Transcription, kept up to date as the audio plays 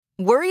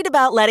Worried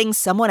about letting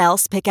someone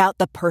else pick out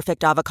the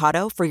perfect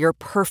avocado for your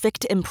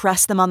perfect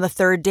impress them on the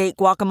third date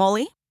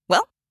guacamole?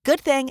 Well, good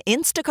thing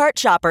Instacart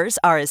shoppers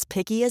are as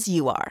picky as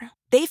you are.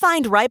 They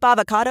find ripe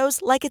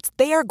avocados like it's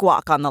their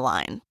guac on the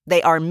line.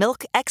 They are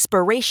milk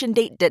expiration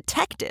date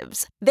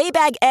detectives. They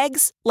bag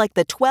eggs like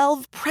the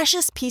 12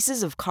 precious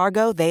pieces of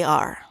cargo they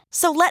are.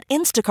 So let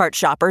Instacart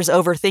shoppers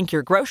overthink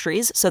your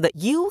groceries so that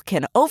you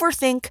can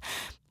overthink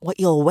what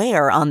you'll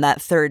wear on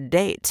that third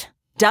date.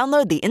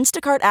 Download the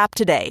Instacart app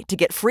today to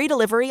get free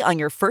delivery on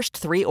your first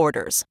 3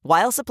 orders,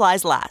 while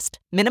supplies last.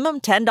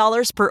 Minimum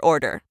 $10 per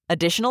order.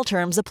 Additional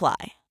terms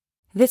apply.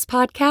 This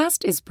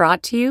podcast is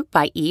brought to you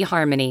by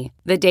eHarmony,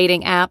 the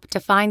dating app to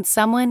find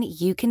someone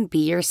you can be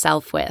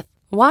yourself with.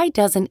 Why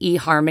doesn't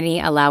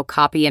eHarmony allow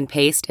copy and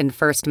paste in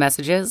first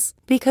messages?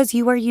 Because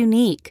you are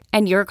unique,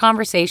 and your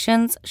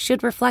conversations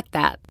should reflect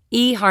that.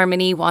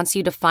 eHarmony wants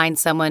you to find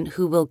someone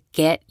who will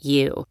get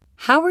you.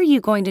 How are you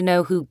going to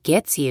know who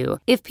gets you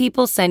if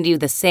people send you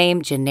the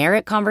same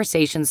generic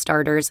conversation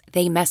starters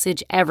they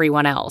message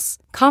everyone else?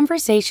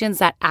 Conversations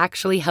that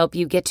actually help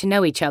you get to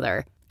know each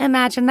other.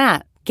 Imagine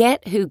that.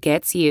 Get who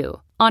gets you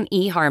on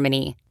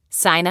eHarmony.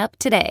 Sign up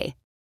today.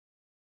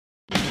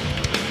 Mark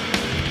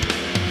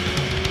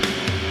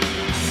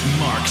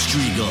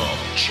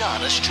Strigl,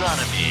 John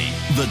Astronomy,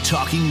 the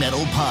Talking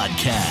Metal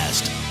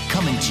Podcast,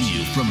 coming to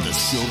you from the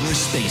Silver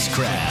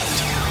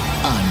Spacecraft.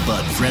 I'm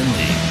Bud Friendly,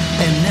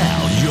 and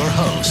now your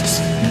hosts,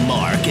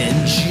 Mark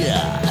and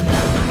John.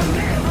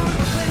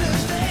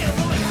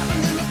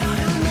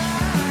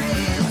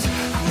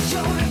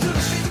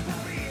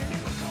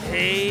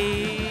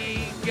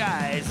 Hey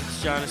guys,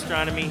 it's John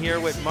Astronomy here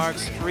with Mark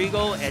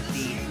Strigl at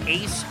the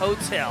Ace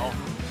Hotel,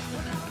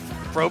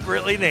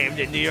 appropriately named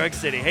in New York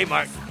City. Hey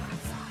Mark.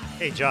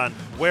 Hey John,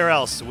 where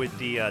else would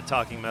the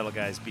Talking Metal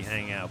guys be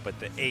hanging out but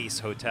the Ace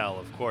Hotel,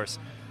 of course.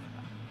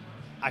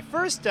 I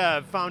first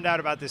found out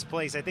about this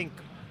place, I think,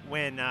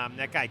 when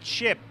that guy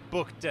Chip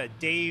booked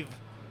Dave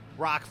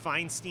Rock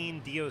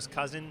Feinstein, Dio's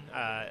cousin,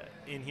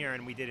 in here,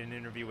 and we did an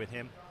interview with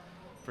him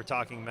for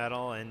Talking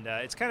Metal. And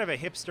it's kind of a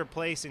hipster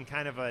place in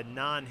kind of a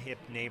non-hip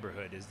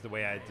neighborhood is the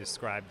way I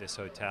describe this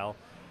hotel.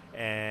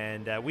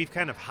 And we've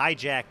kind of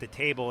hijacked the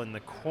table in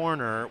the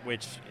corner,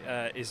 which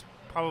is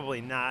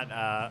probably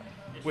not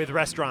with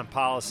restaurant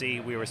policy.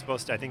 We were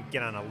supposed to, I think,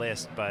 get on a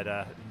list,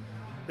 but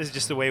this is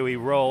just the way we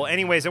roll.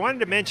 Anyways, I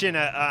wanted to mention,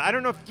 I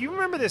don't know if, do you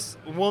remember this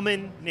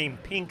woman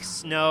named Pink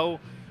Snow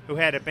who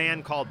had a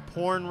band called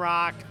Porn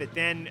Rock that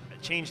then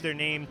changed their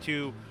name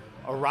to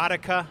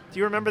Erotica? Do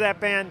you remember that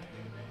band?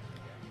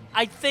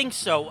 I think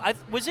so.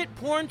 Was it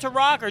Porn to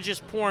Rock or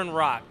just Porn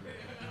Rock?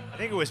 I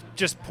think it was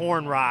just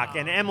Porn Rock.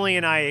 And Emily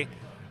and I,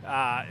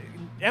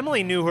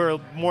 Emily knew her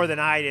more than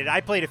I did.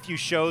 I played a few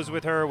shows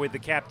with her with the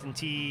Captain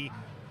T.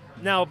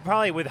 No,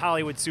 probably with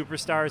Hollywood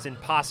Superstars and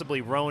possibly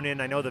Ronan.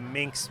 I know the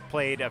Minx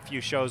played a few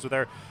shows with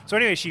her. So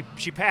anyway, she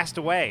passed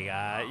away,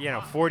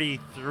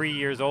 43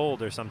 years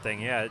old or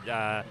something.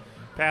 Yeah,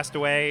 passed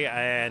away,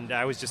 and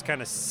I was just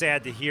kind of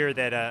sad to hear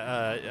that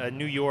a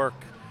New York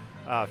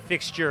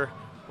fixture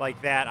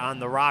like that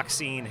on the rock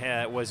scene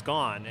was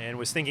gone, and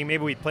was thinking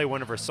maybe we'd play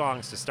one of her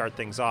songs to start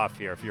things off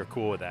here, if you're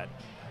cool with that.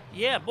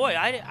 Yeah, boy,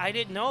 I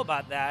didn't know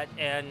about that,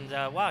 and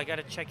wow, I got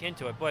to check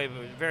into it. Boy,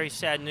 very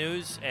sad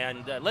news,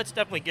 and let's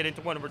definitely get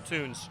into one of her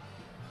tunes.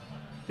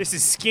 This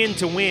is Skin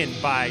to Win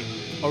by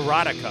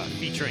Erotica,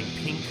 featuring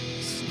Pink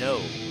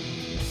Snow.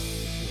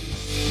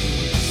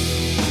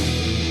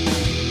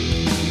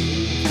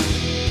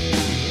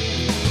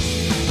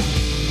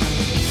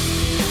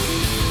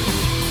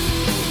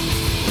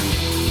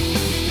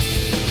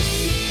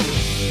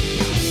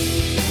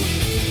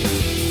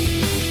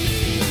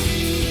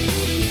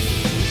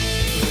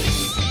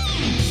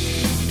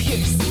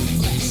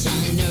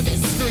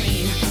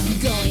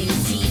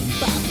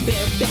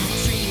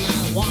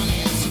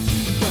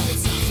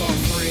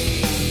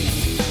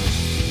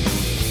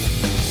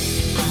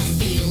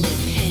 Feel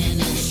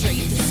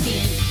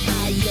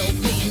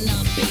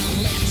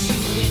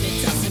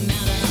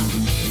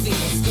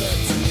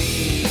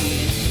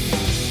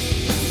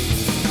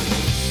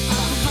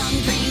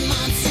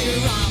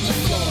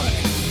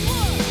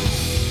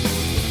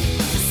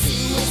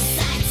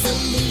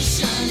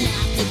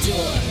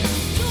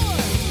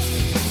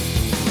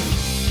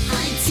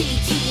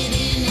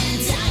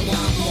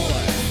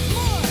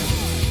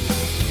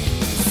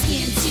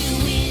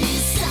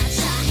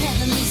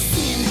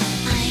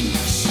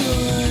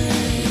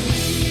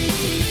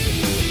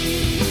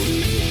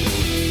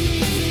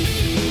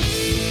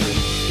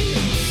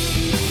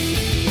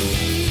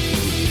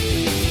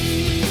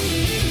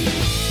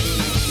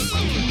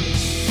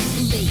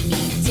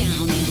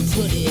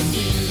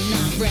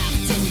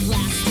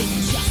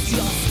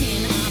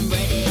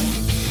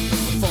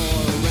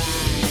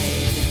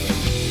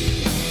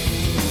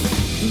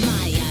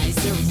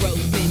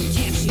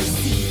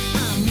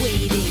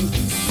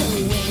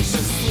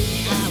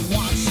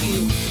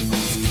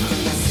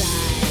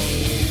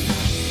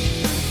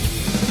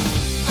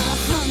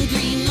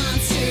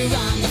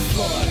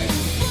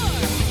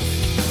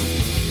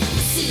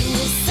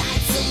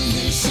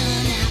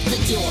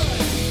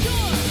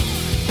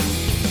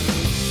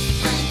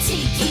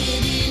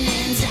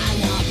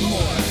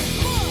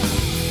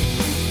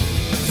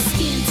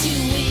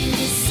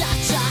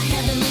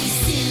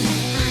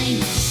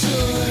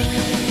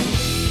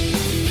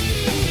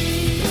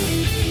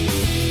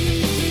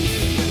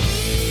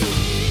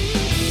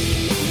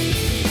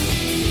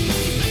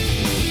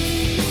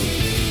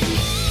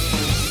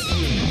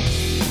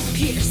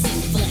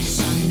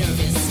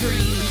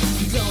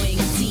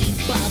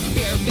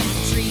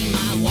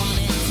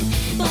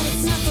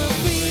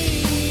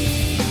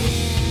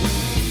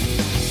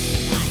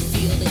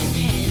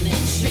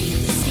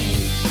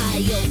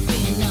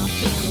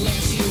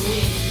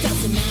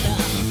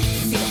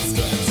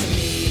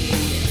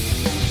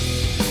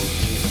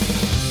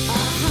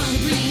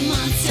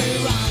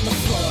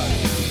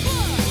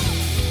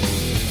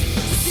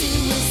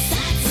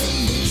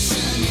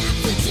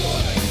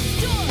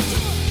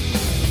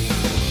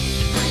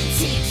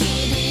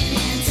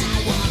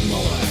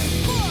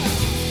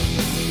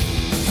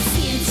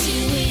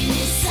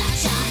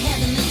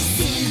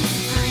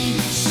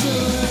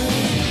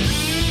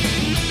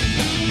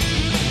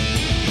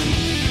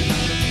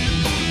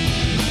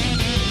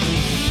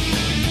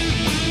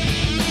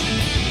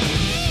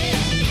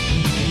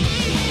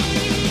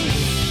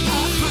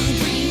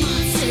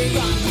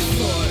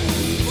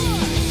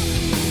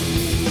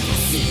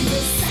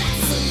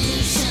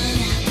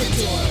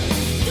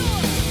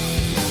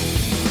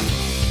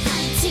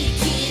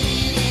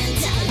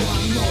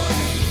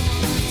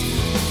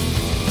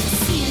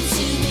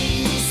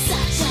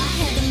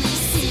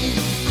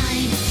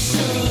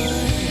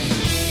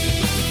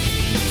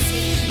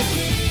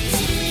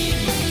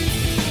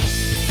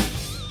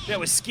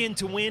was Skin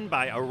to Win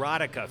by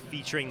Erotica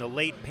featuring the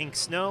late Pink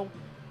Snow.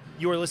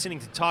 You are listening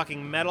to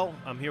Talking Metal.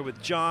 I'm here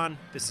with John.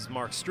 This is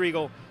Mark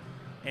Striegel.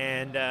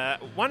 And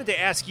wanted to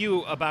ask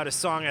you about a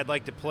song I'd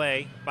like to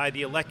play by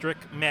the Electric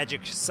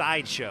Magic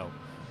Sideshow.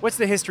 What's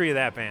the history of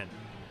that band?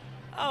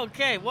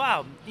 Okay,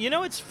 wow. You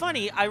know, it's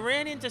funny. I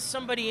ran into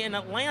somebody in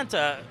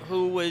Atlanta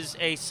who was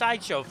a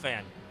Sideshow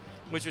fan,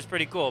 which was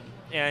pretty cool.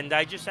 And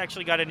I just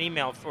actually got an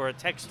email for a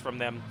text from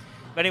them.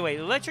 But anyway,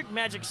 Electric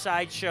Magic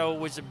Sideshow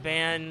was a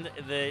band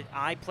that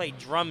I played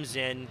drums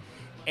in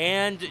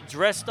and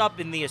dressed up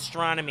in the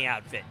astronomy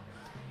outfit.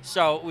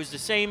 So it was the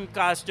same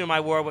costume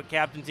I wore with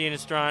Captain Teen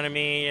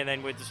Astronomy and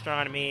then with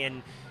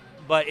Astronomy.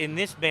 But in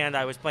this band,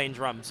 I was playing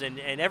drums. And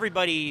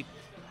everybody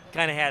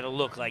kind of had a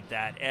look like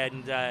that.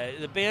 And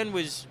the band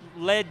was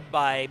led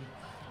by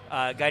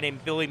a guy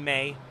named Billy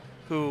May,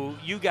 who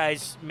you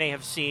guys may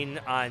have seen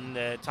on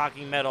the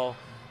Talking Metal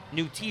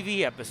new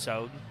TV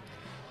episode.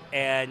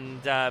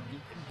 And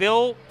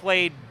Bill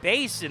played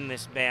bass in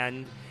this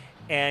band,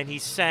 and he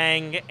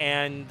sang,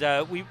 and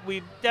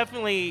we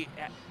definitely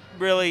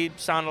really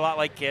sound a lot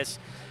like Kiss.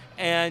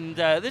 And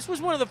this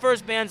was one of the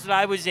first bands that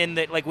I was in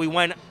that, like, we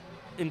went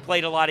and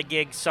played a lot of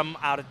gigs, some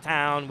out of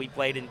town. We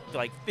played in,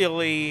 like,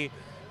 Philly.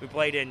 We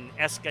played in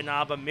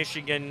Escanaba,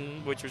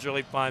 Michigan, which was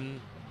really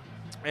fun.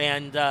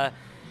 And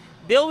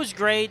Bill was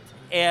great,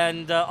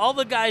 and all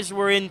the guys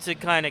were into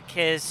kind of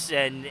Kiss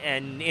and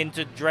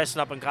into dressing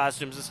up in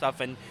costumes and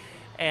stuff,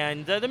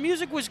 and the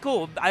music was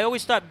cool. I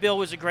always thought Bill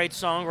was a great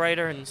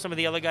songwriter, and some of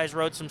the other guys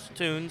wrote some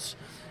tunes,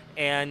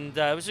 and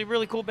it was a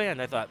really cool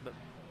band, I thought. But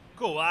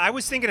Cool. Well, I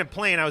was thinking of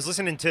playing. I was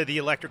listening to the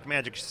Electric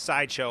Magic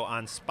Sideshow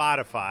on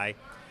Spotify,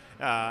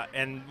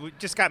 and it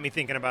just got me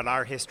thinking about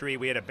our history.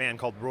 We had a band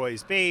called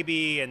Roy's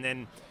Baby, and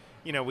then,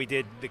 you know, we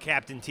did the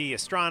Captain T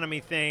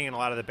Astronomy thing and a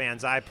lot of the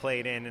bands I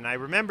played in. And I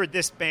remembered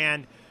this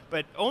band,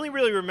 but only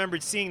really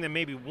remembered seeing them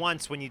maybe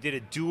once when you did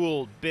a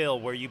dual bill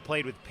where you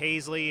played with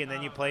Paisley and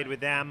then you played with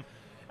them.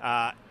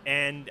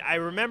 And I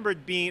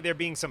remembered there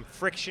being some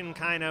friction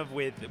kind of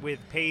with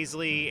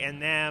Paisley and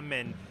them,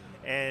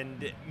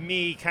 and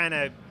me kind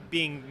of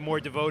being more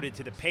devoted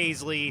to the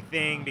Paisley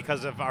thing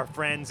because of our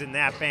friends in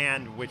that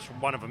band, which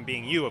one of them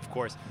being you, of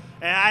course.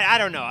 And I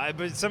don't know,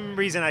 but some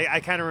reason I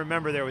kind of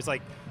remember there was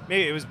like,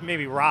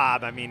 maybe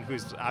Rob, I mean,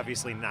 who's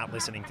obviously not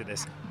listening to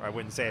this, or I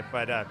wouldn't say it,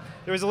 but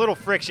there was a little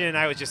friction, and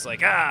I was just like,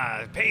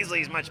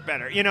 Paisley's much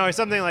better, you know, or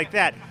something like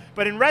that.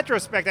 But in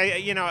retrospect,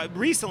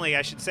 recently,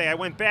 I should say, I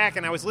went back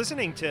and I was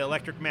listening to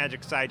Electric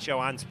Magic Sideshow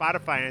on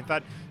Spotify, and I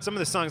thought some of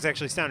the songs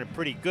actually sounded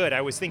pretty good.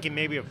 I was thinking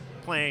maybe of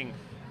playing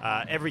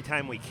Every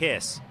Time We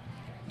Kiss.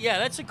 yeah,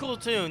 that's a cool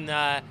tune.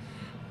 That,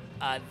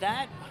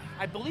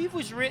 I believe,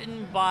 was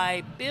written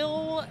by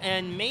Bill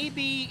and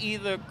maybe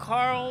either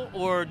Carl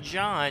or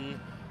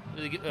John,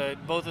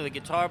 both of the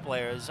guitar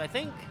players. I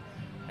think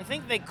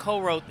they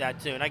co-wrote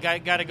that tune. I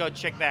got to go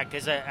check back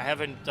because I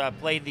haven't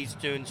played these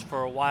tunes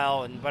for a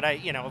while. But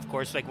I, of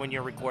course, like when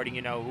you're recording,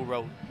 you know who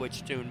wrote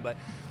which tune.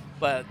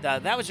 But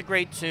that was a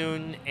great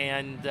tune,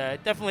 and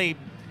definitely,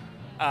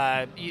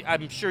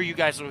 I'm sure you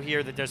guys will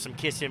hear that there's some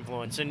Kiss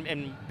influence.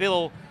 And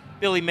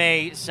Billy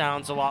May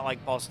sounds a lot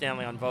like Paul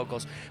Stanley on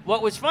vocals.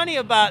 What was funny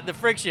about the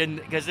friction,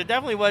 because there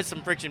definitely was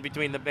some friction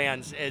between the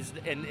bands, is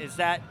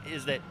that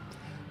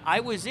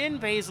I was in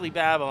Paisley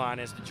Babylon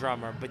as the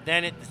drummer, but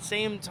then at the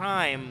same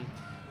time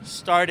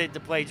started to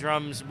play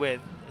drums with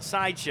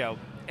Sideshow.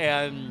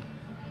 And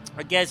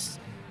I guess,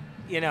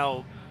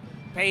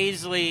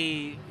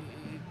 Paisley,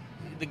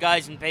 the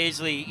guys in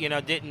Paisley,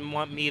 didn't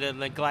want me to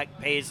neglect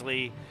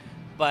Paisley,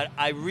 but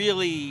I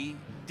really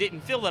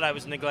didn't feel that I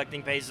was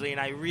neglecting Paisley, and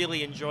I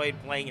really enjoyed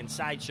playing in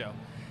Sideshow.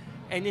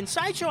 And in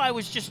Sideshow, I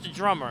was just a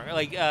drummer.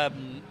 Like,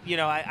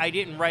 I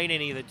didn't write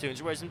any of the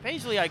tunes, whereas in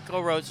Paisley, I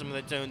co-wrote some of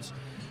the tunes.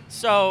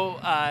 So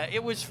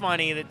it was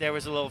funny that there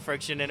was a little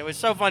friction, and it was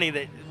so funny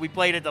that we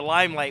played at the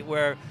Limelight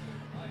where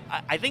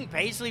I think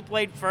Paisley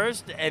played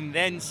first, and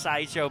then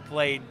Sideshow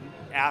played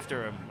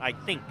after him, I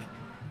think.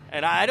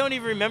 And I don't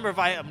even remember if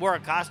I wore a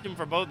costume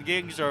for both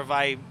gigs or if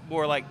I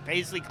wore, like,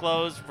 Paisley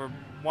clothes for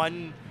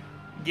one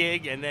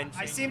gig and then...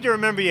 I seem to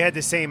remember you had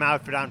the same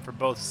outfit on for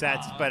both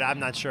sets, but I'm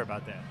not sure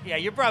about that. Yeah,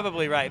 you're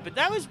probably right. But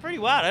that was pretty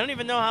wild. I don't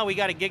even know how we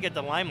got a gig at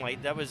the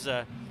Limelight. That was,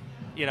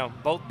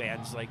 both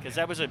bands, because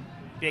that was a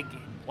big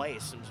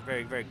place. It was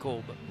very, very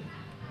cool. But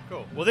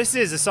cool. Well, this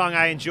is a song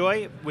I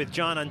enjoy with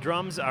John on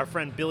drums, our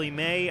friend Billy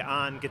May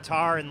on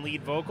guitar and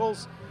lead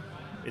vocals.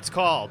 It's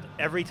called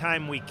Every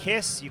Time We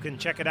Kiss. You can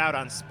check it out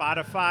on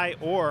Spotify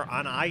or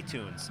on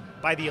iTunes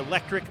by the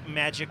Electric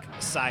Magic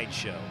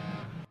Sideshow.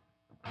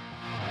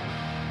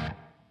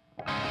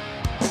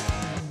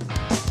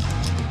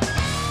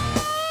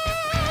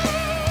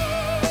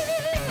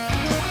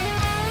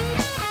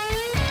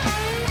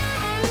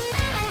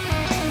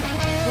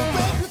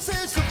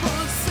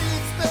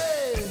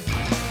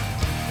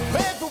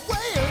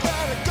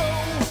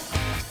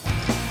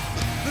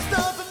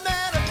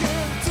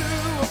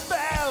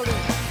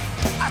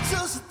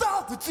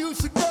 You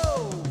should go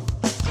on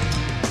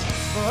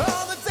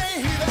the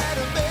day that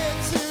I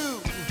met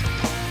you.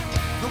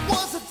 There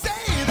was a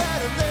day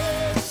that I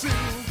met you.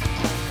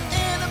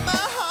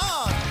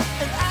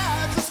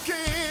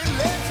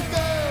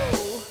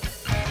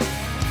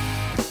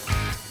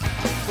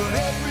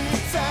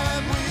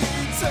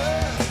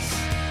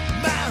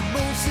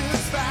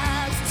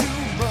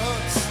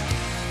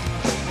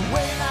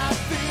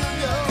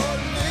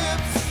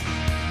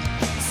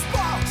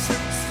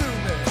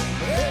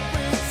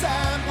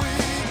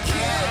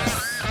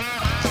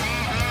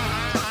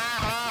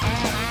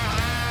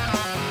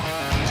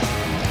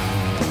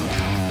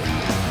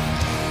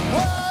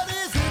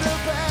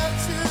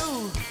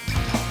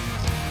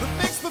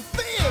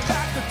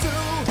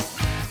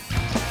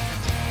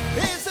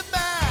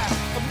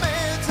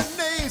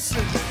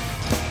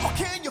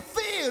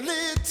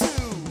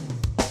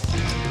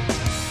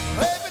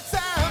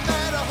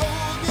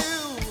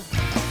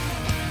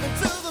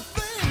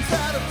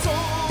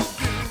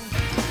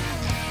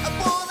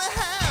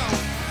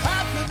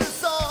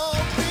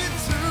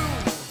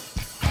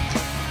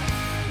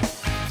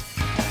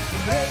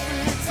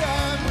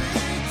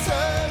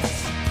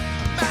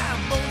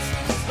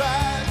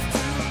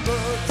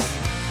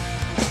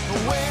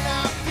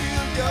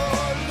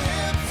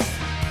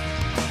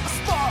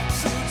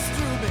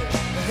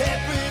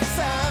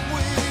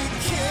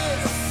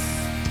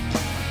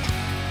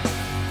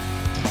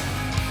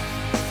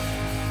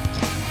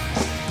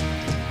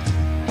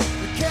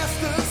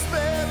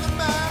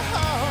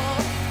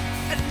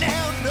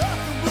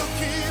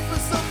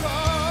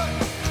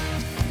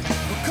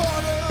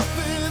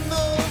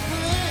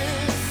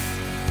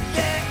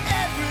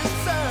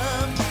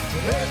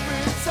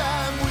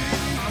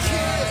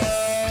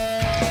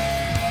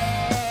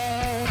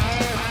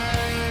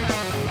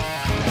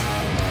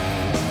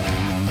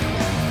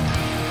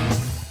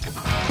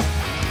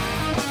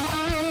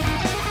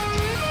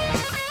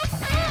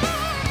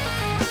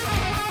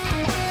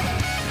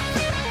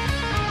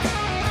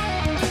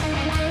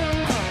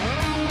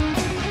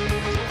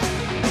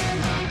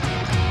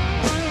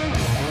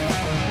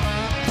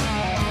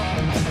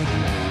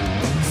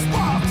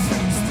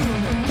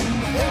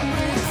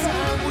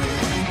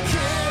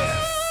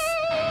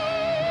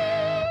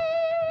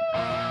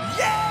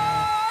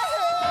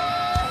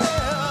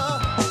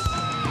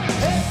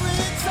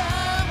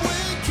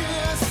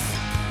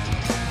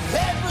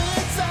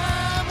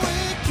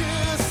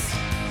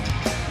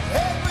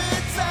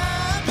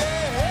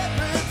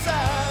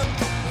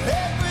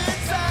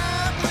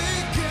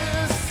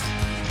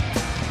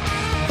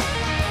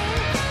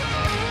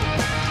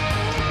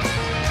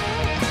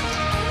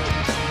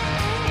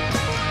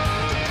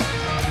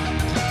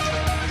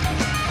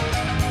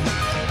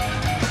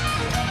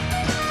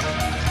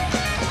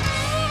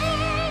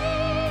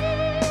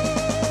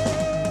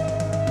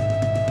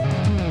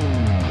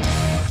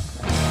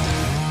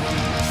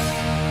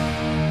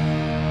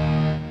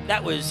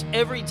 That was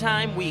Every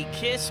Time We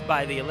Kiss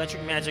by the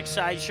Electric Magic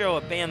Sideshow,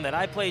 a band that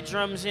I play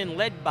drums in,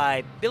 led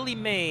by Billy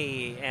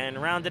May,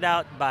 and rounded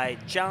out by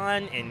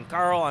John and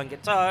Carl on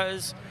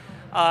guitars.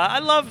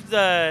 I'd love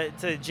to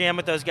jam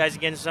with those guys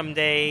again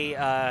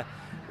someday.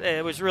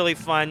 It was really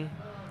fun.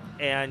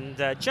 And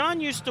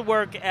John used to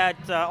work at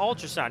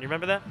Ultrasound. You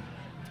remember that?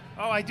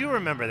 Oh, I do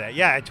remember that.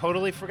 Yeah, I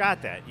totally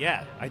forgot that.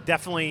 Yeah, I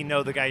definitely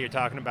know the guy you're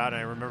talking about,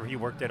 and I remember he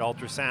worked at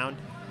Ultrasound.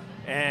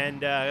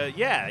 And,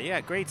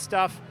 yeah, great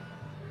stuff.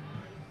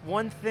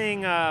 One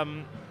thing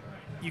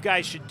you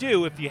guys should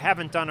do, if you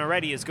haven't done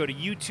already, is go to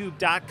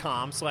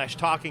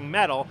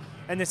youtube.com/talkingmetal.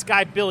 And this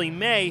guy, Billy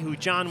May, who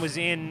John was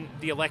in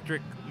the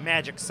Electric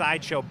Magic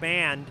Sideshow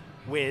band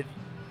with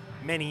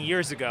many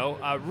years ago,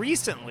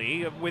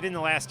 recently, within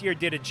the last year,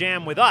 did a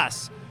jam with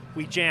us.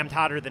 We jammed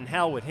Hotter Than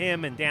Hell with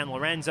him and Dan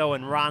Lorenzo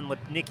and Ron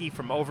Lipnicki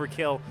from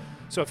Overkill.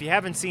 So if you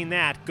haven't seen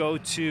that, go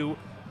to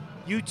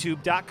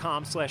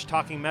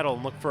youtube.com/talkingmetal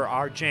and look for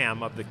our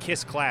jam of the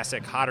Kiss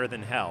classic Hotter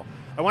Than Hell.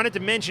 I wanted to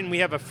mention we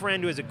have a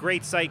friend who has a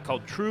great site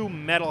called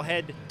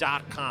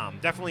TrueMetalhead.com.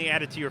 Definitely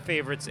add it to your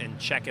favorites and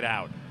check it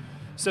out.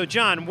 So,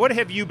 John, what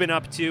have you been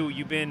up to?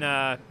 You've been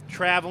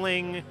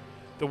traveling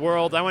the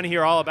world. I want to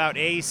hear all about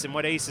Ace and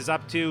what Ace is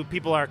up to.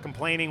 People are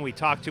complaining we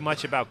talk too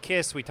much about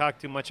Kiss. We talk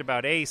too much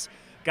about Ace.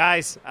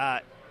 Guys,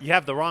 you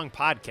have the wrong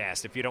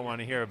podcast if you don't want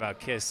to hear about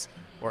Kiss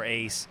or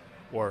Ace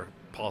or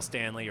Paul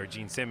Stanley or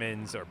Gene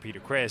Simmons or Peter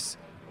Criss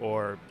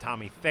or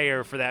Tommy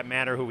Thayer, for that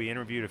matter, who we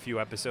interviewed a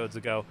few episodes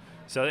ago.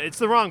 So it's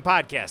the wrong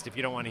podcast if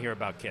you don't want to hear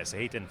about Kiss. I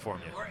hate to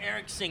inform you. Or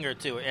Eric Singer,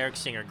 too. Eric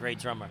Singer, great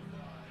drummer.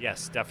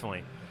 Yes,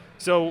 definitely.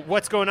 So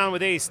what's going on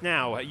with Ace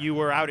now? You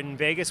were out in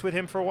Vegas with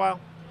him for a while?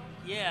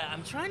 Yeah,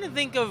 I'm trying to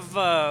think of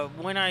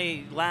when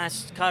I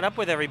last caught up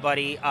with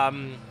everybody.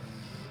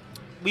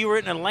 We were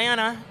in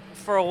Atlanta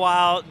for a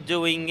while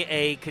doing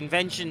a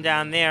convention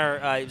down there.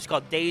 It was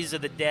called Days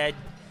of the Dead.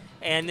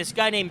 And this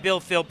guy named Bill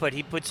Philpott,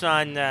 he puts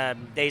on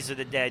Days of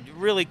the Dead.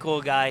 Really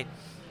cool guy.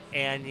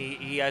 And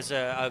he has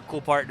a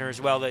cool partner as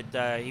well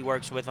that he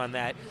works with on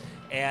that.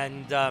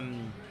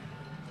 And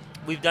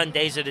we've done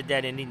Days of the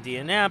Dead in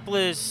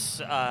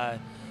Indianapolis.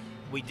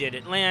 We did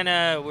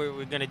Atlanta.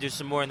 We're going to do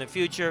some more in the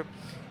future.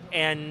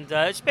 And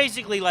it's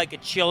basically like a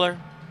chiller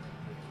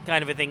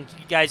kind of a thing.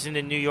 You guys in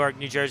the New York,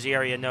 New Jersey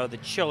area know the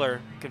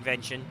Chiller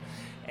convention.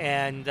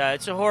 And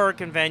it's a horror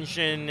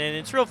convention, and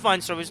it's real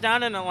fun. So I was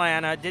down in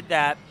Atlanta, did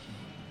that.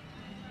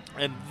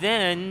 And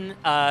then,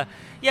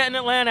 in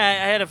Atlanta, I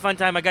had a fun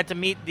time. I got to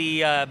meet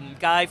the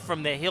guy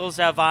from The Hills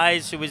Have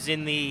Eyes who was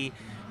in the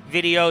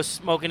video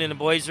Smoking in the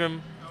Boys'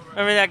 Room.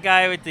 Remember that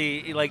guy with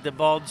the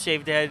bald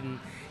shaved head? And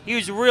he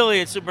was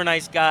really a super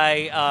nice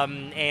guy.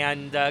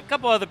 And a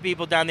couple other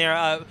people down there.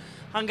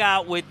 Hung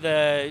out with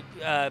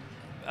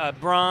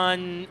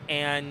Braun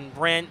and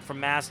Brent from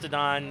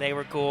Mastodon. They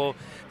were cool.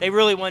 They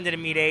really wanted to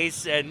meet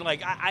Ace. And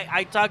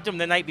I talked to them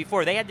the night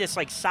before. They had this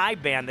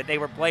side band that they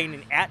were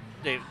playing at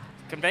the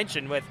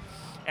convention with,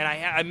 and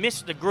I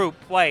missed the group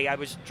play. I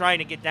was trying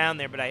to get down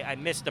there, but I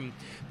missed them.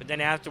 But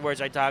then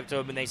afterwards I talked to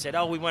them, and they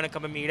said, we want to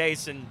come and meet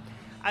Ace. And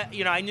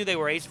I knew they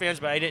were Ace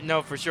fans, but I didn't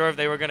know for sure if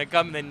they were going to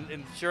come.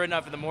 And sure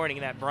enough, in the morning,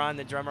 that Braun,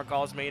 the drummer,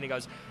 calls me and he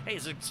goes, "Hey,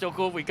 is it still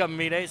cool if we come and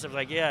meet Ace?" I was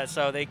like, "Yeah."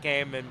 So they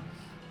came and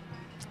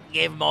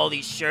gave them all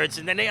these shirts,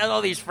 and then they had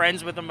all these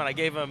friends with them, and I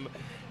gave them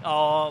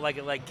all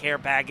like care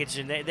package,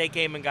 and they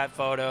came and got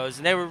photos,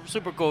 and they were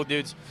super cool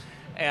dudes.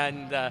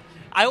 And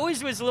I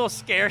always was a little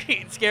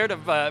scared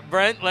of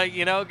Brent,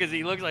 because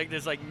he looks like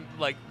this like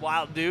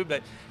wild dude,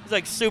 but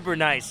he's super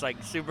nice,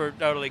 super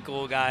totally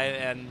cool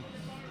guy.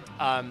 And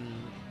I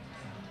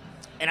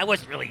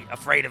wasn't really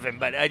afraid of him,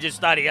 but I just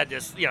thought he had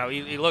this,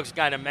 he looks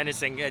kind of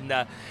menacing,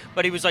 and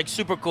but he was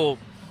super cool,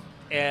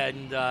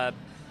 and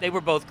they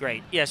were both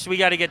great. Yeah, so we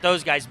got to get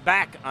those guys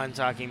back on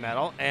Talking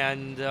Metal,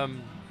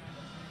 and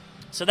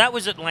so that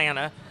was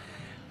Atlanta.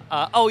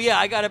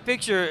 I got a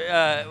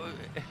picture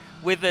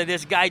with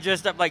this guy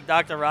dressed up like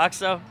Dr.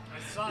 Roxo. I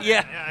saw that.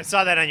 Yeah, I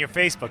saw that on your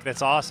Facebook.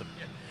 That's awesome.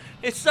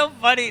 It's so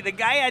funny. The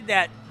guy had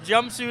that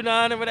jumpsuit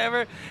on or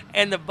whatever,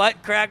 and the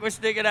butt crack was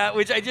sticking out,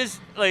 which I just,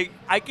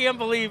 I can't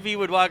believe he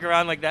would walk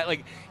around like that.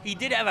 He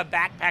did have a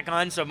backpack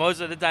on, so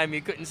most of the time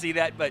you couldn't see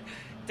that, but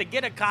to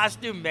get a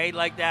costume made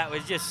like that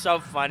was just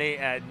so funny,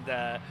 and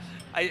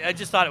I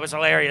just thought it was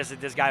hilarious that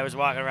this guy was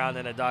walking around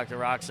in a Dr.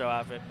 Roxo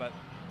outfit. But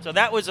so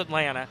that was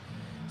Atlanta.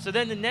 So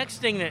then the next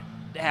thing that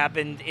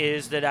happened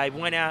is that I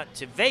went out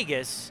to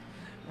Vegas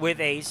with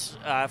Ace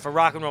for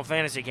Rock and Roll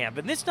Fantasy Camp.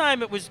 And this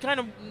time it was kind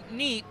of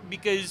neat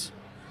because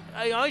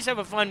I always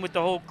have fun with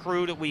the whole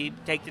crew that we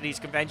take to these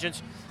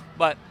conventions.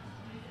 But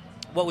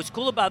what was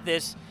cool about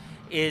this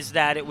is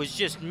that it was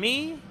just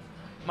me,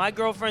 my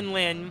girlfriend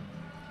Lynn,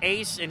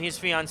 Ace, and his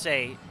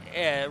fiancée,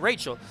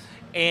 Rachel.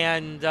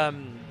 And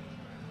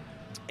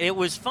it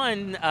was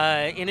fun.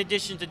 In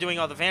addition to doing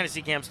all the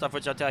Fantasy Camp stuff,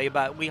 which I'll tell you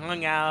about, we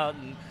hung out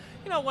and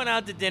went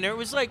out to dinner. It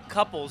was like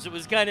couples. It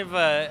was kind of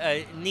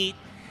a neat,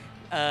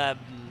 a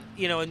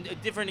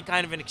different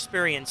kind of an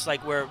experience,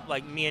 where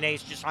me and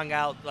Ace just hung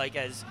out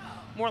as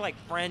more like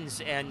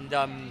friends. And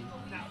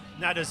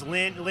now does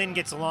Lynn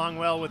gets along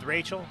well with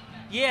Rachel?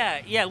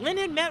 Yeah. Lynn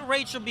had met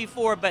Rachel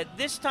before, but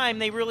this time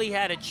they really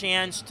had a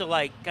chance to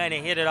like kind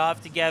of hit it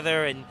off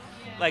together. And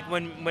like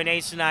when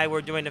Ace and I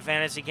were doing the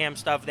fantasy camp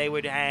stuff, they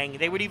would hang.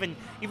 They would even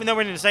though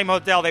we're in the same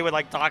hotel, they would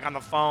like talk on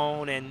the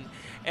phone,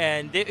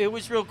 and it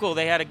was real cool.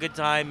 They had a good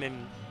time,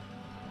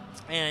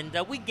 and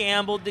we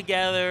gambled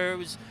together. It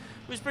was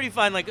pretty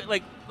fun.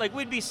 Like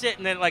we'd be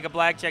sitting at like a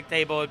blackjack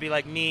table. It'd be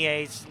like me,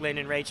 Ace, Lynn,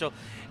 and Rachel,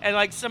 and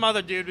like some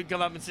other dude would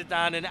come up and sit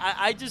down. And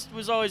I just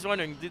was always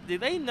wondering, do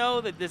they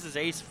know that this is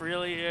Ace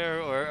Frehley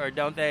here, or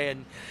don't they?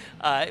 And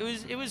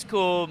it was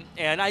cool.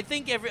 And I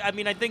think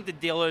I think the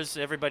dealers,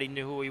 everybody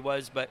knew who he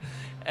was, but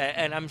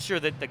and I'm sure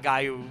that the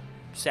guy who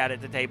sat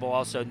at the table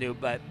also knew,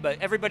 but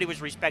everybody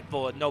was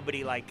respectful, and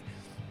nobody like,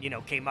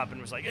 came up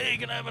and was like, hey,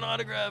 can I have an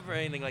autograph or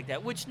anything like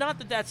that, which not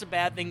that that's a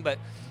bad thing, but,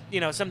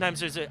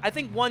 sometimes I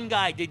think one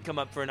guy did come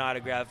up for an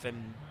autograph,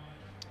 and,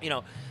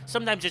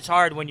 sometimes it's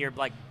hard when you're,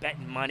 like,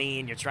 betting money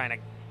and you're trying to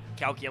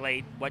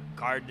calculate what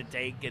card to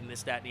take and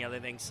this, that, and the other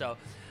thing, so,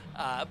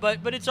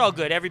 but it's all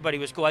good. Everybody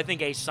was cool. I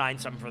think Ace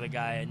signed something for the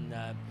guy, and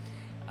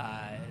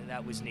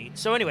that was neat.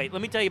 So anyway,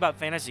 let me tell you about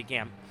Fantasy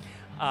Camp.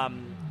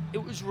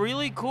 It was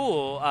really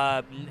cool.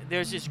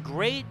 There's this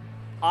great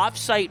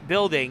off-site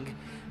building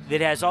that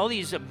has all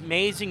these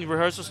amazing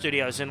rehearsal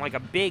studios and like a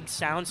big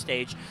sound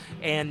stage,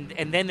 and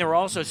then there are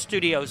also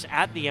studios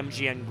at the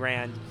MGM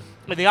Grand.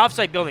 But the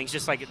offsite building is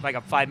just like a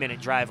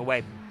 5-minute drive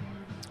away,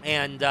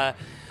 and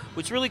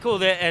what's really cool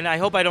there, and I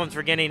hope I don't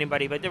forget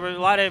anybody, but there were a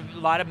lot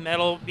of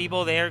metal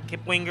people there.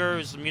 Kip Winger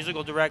was the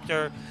musical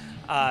director.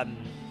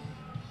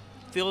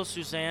 Phil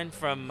Suzanne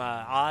from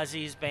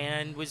Ozzy's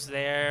band was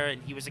there,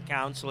 and he was a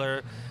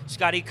counselor.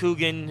 Scotty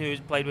Coogan, who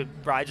played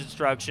with Bride's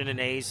Instruction and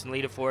Ace, and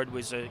Lita Ford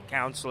was a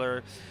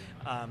counselor.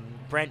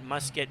 Brent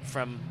Musket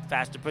from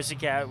Faster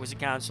Pussycat was a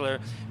counselor.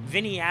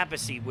 Vinny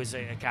Appice was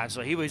a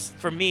counselor. He was,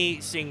 for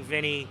me, seeing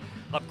Vinny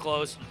up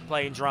close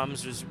playing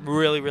drums was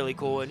really, really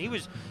cool, and he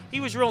was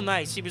real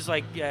nice. He was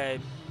like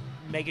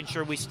making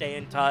sure we stay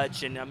in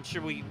touch, and I'm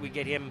sure we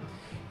get him,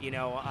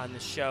 on the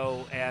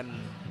show. And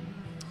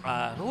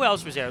who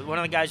else was there? One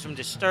of the guys from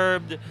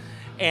Disturbed,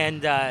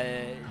 and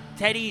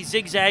Teddy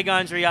Zigzag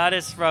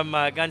Andreatis from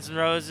Guns N'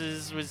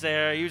 Roses was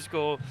there. He was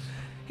cool.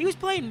 He was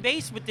playing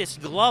bass with this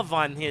glove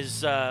on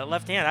his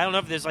left hand. I don't know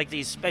if there's like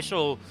these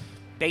special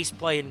bass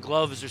playing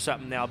gloves or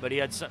something now, but he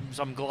had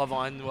some glove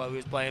on while he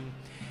was playing.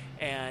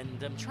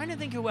 And I'm trying to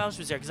think who else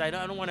was there, because I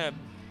don't want to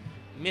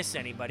miss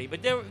anybody.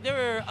 But there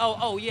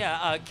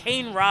were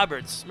Kane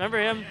Roberts. Remember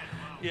him?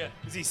 Yeah.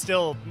 Is he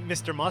still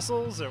Mr.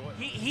 Muscles or what?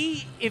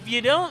 He if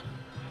you don't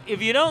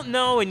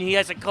know and he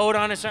has a coat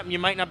on or something, you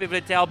might not be able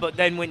to tell. But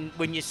then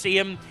when you see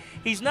him,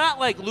 he's not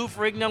like Lou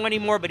Ferrigno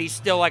anymore, but he's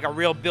still like a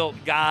real built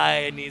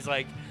guy, and he's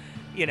like,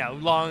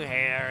 long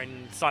hair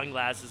and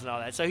sunglasses and all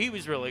that. So he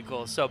was really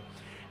cool. So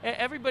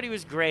everybody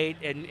was great.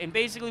 And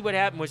basically what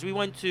happened was we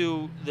went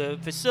to the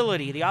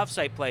facility, the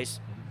offsite place,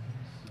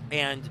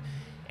 and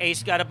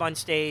Ace got up on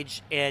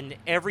stage, and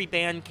every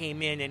band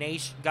came in, and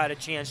Ace got a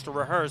chance to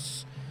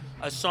rehearse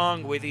a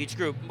song with each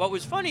group. What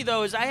was funny,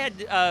 though, is they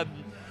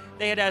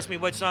had asked me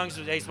what songs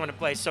did Ace want to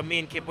play, so me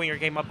and Kip Winger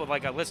came up with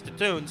like a list of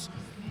tunes.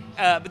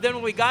 But then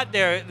when we got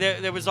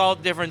there was all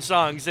different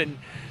songs, and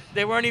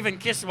they weren't even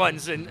Kiss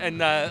ones. And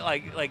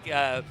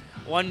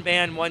one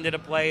band wanted to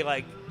play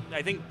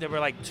I think there were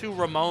like 2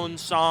 Ramones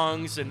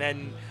songs, and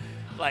then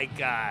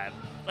like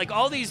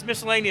all these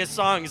miscellaneous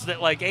songs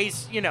that like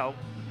Ace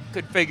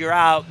could figure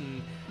out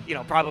and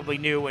probably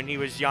knew when he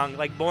was young,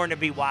 like Born to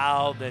Be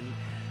Wild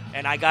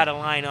and I Got a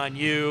Line on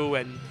You.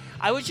 And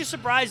I was just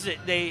surprised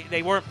that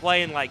they weren't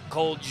playing like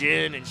Cold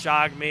Gin and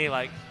Shock Me.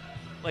 Like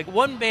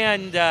one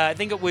band, I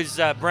think it was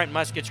Brent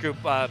Musket's group,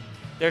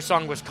 their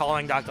song was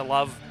Calling Dr.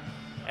 Love,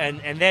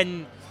 and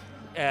then,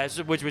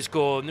 which was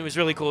cool, and it was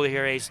really cool to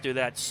hear Ace do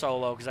that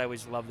solo, because I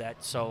always love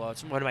that solo.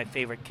 It's one of my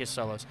favorite Kiss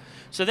solos.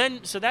 So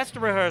that's the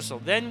rehearsal.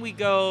 Then we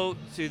go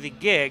to the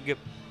gig,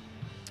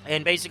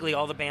 and basically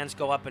all the bands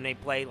go up and they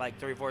play like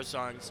 3 or 4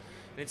 songs,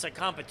 and it's a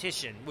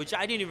competition, which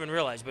I didn't even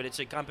realize, but it's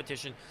a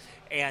competition,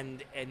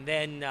 and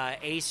then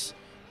Ace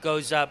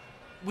goes up.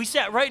 We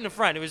sat right in the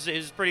front. It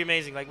was pretty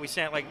amazing. Like we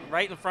sat like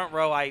right in the front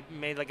row. I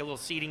made like a little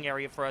seating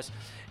area for us,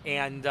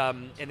 and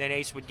then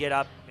Ace would get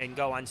up and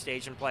go on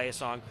stage and play a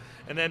song,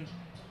 and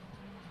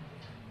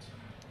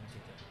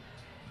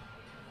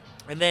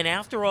then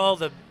after all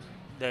the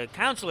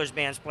counselors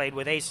bands played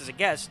with Ace as a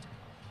guest,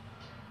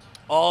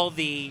 all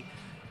the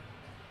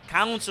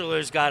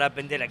counselors got up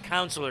and did a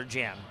counselor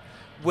jam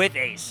with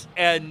Ace,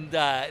 and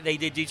they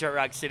did Detroit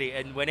Rock City.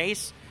 And when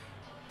Ace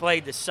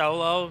played the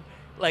solo,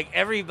 like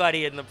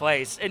everybody in the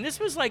place, and this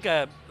was like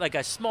a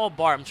small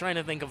bar. I'm trying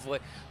to think of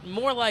what,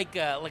 more like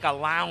a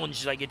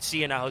lounge like you'd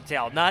see in a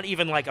hotel, not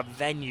even like a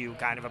venue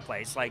kind of a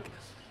place, like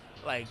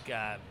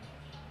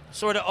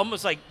sort of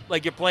almost like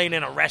you're playing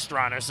in a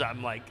restaurant or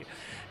something, like,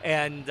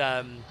 and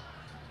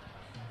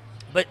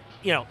but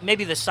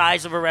maybe the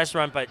size of a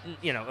restaurant, but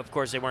of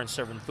course they weren't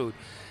serving food.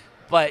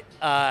 But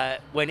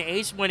when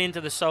Ace went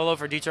into the solo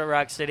for Detroit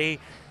Rock City,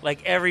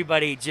 like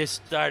everybody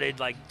just started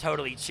like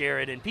totally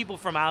cheering, and people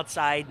from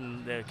outside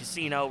and the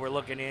casino were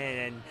looking in,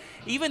 and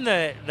even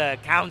the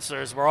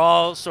counselors were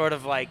all sort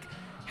of like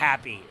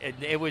happy.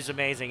 It was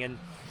amazing,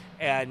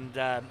 and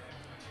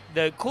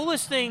the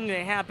coolest thing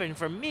that happened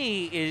for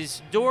me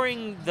is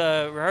during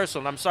the rehearsal,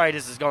 and I'm sorry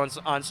this is going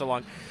on so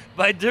long,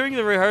 but during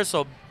the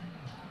rehearsal,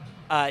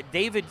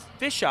 David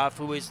Fishoff,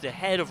 who is the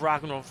head of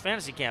Rock and Roll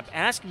Fantasy Camp,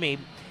 asked me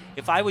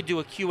if I would do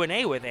a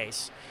Q&A with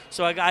Ace.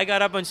 So I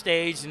got up on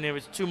stage, and there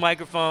was 2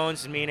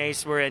 microphones, and me and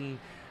Ace were in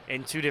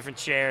 2 different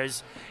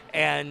chairs,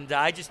 and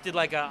I just did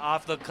like a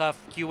off-the-cuff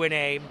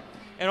Q&A,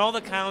 and all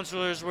the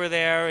counselors were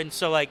there, and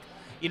so like,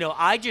 you know,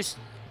 I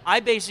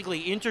basically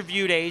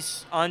interviewed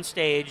Ace on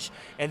stage,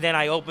 and then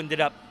I opened it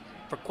up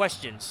for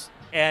questions.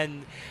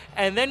 And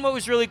then what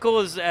was really cool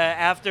is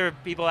after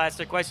people asked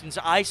their questions,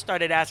 I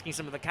started asking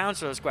some of the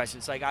counselors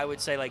questions. Like I would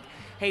say, like,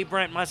 hey,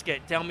 Brent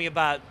Muscat, tell me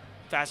about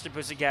Faster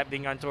Pussycat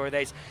being on tour with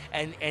Ace.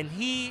 And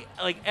he,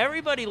 like,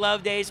 everybody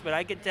loved Ace, but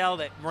I could tell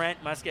that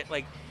Brent Muscat,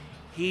 like,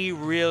 he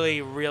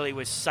really, really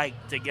was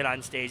psyched to get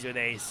on stage with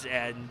Ace.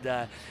 And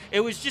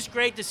it was just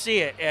great to see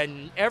it.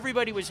 And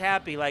everybody was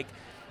happy. Like,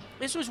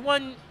 this was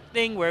one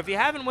thing where if you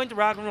haven't went to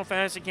Rock and Roll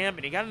Fantasy Camp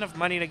and you got enough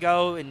money to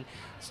go, and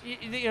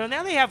you know,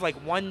 now they have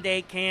like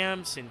 1-day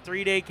camps and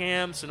 3-day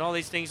camps and all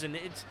these things, and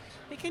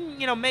they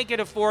can, you know, make it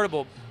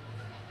affordable.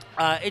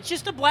 It's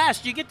just a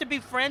blast. You get to be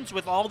friends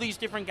with all these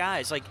different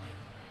guys. Like,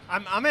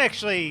 I'm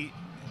actually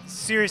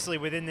seriously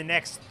within the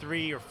next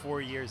 3 or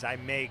 4 years, I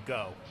may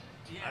go.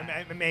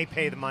 Yeah. I may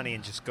pay the money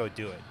and just go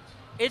do it.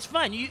 It's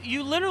fun.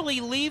 You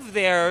literally leave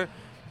there,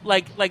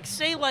 like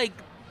say like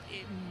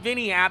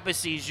Vinny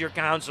Appice's your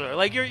counselor.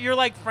 Like you're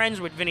like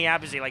friends with Vinny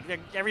Appice. Like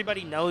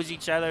everybody knows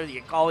each other.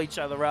 You call each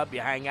other up.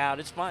 You hang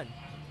out. It's fun.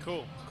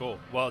 Cool.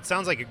 Well, it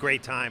sounds like a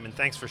great time, and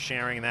thanks for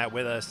sharing that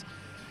with us.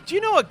 Do you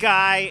know a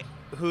guy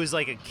who's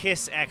like a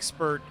Kiss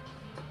expert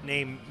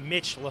named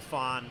Mitch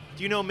Lafon?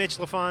 Do you know Mitch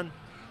Lafon?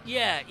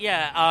 Yeah.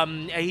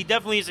 He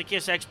definitely is a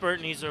Kiss expert,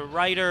 and he's a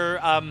writer.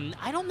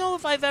 I don't know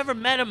if I've ever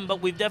met him,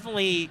 but we've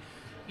definitely,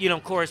 you know,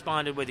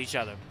 corresponded with each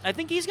other. I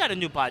think he's got a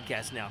new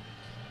podcast now.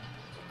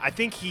 I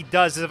think he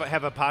does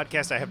have a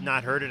podcast. I have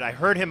not heard it. I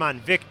heard him on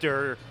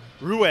Victor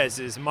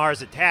Ruiz's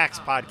Mars Attacks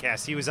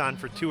podcast. He was on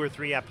for 2 or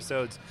 3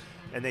 episodes,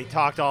 and they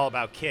talked all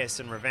about Kiss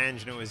and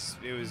Revenge, and it was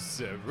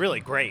really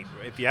great.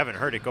 If you haven't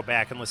heard it, go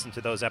back and listen to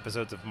those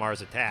episodes of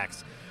Mars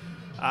Attacks.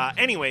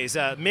 Anyways,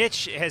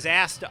 Mitch has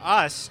asked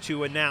us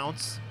to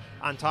announce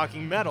on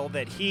Talking Metal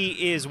that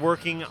he is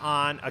working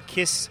on a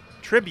Kiss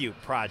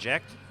tribute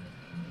project,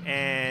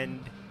 and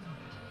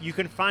you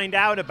can find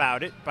out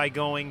about it by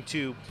going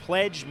to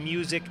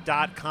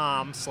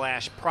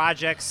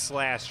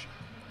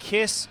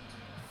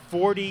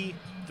pledgemusic.com/projects/Kiss40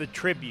 the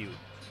Tribute.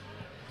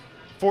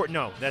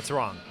 No, that's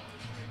wrong.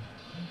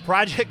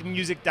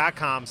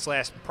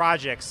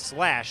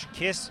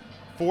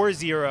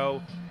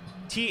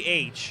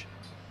 projectmusic.com/projects/Kiss40th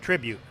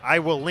Tribute. I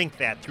will link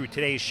that through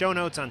today's show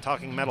notes on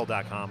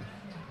talkingmetal.com.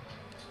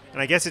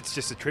 And I guess it's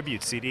just a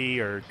tribute CD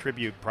or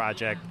tribute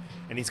project.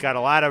 And he's got a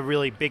lot of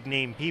really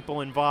big-name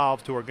people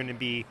involved who are going to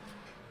be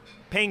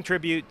paying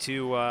tribute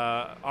to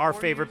our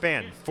favorite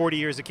band, 40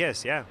 Years of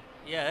Kiss, yeah.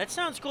 Yeah, that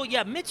sounds cool.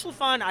 Yeah, Mitch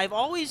Lafon, I've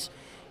always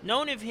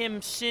known of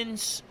him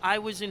since I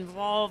was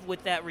involved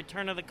with that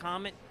Return of the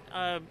Comet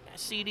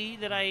CD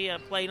that I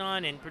played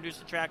on and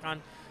produced a track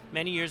on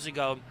many years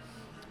ago.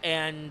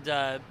 And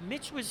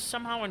Mitch was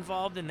somehow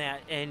involved in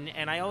that.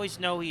 And I always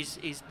know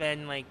he's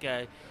been like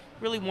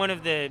really one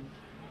of the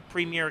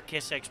premier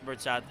Kiss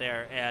experts out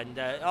there, and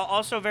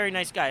also a very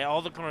nice guy.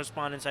 All the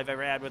correspondence I've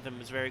ever had with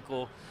him is very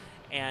cool,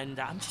 and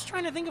I'm just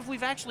trying to think if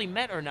we've actually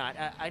met or not.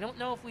 I don't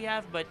know if we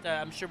have, but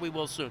I'm sure we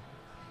will soon.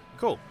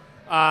 Cool.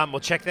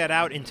 We'll check that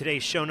out in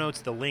today's show notes,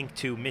 the link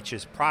to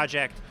Mitch's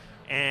project.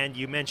 And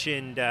you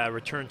mentioned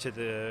Return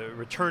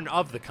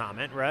of the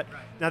Comet, right?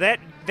 Now that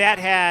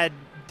had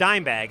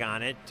Dimebag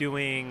on it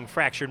doing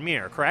Fractured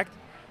Mirror, correct?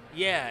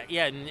 Yeah,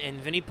 and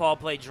Vinnie Paul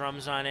played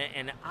drums on it,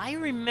 and I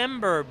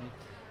remember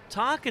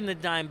talking to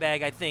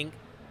Dimebag, I think,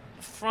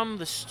 from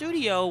the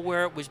studio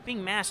where it was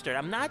being mastered.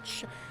 I'm not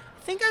sure. I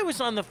think I was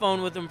on the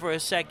phone with him for a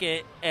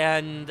second,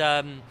 and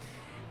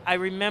I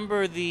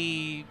remember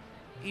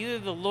either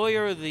the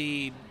lawyer or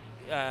the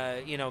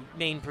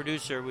main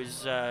producer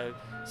was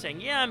saying,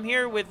 "Yeah, I'm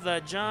here with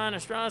John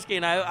Ostrowski,"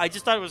 and I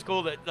just thought it was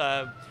cool that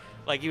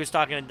like he was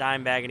talking to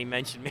Dimebag and he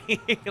mentioned me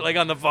like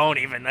on the phone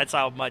even. That's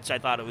how much I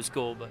thought it was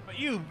cool. But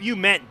you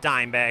met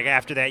Dimebag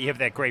after that. You have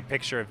that great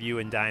picture of you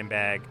and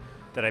Dimebag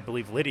that I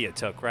believe Lydia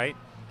took, right?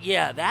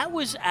 Yeah, that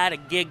was at a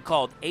gig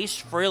called Ace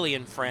Frehley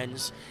and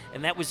Friends,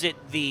 and that was at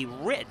the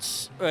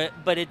Ritz.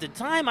 But at the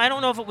time, I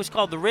don't know if it was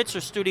called the Ritz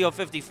or Studio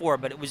 54,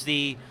 but it was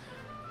the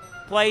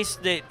place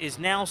that is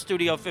now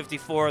Studio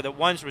 54, that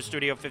once was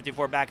Studio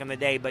 54 back in the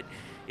day, but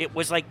it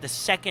was like the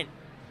second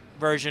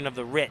version of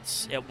the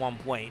Ritz at one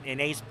point,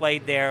 and Ace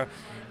played there,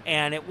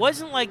 and it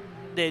wasn't like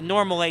the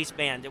normal Ace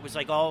band. It was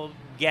like all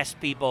guest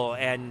people,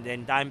 and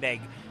Dimebag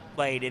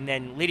played, and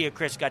then Lydia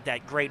Chris got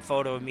that great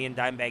photo of me and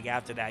Dimebag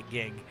after that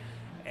gig.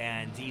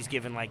 and he's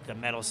giving like the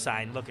metal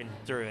sign, looking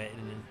through it.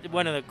 And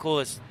one of the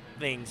coolest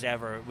things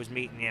ever was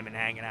meeting him and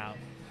hanging out.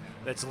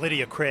 That's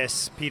Lydia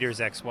Chris,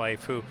 Peter's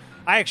ex-wife, who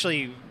I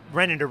actually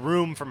rented a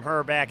room from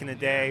her back in the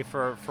day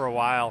for a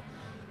while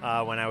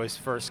when I was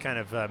first kind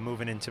of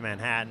moving into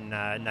Manhattan.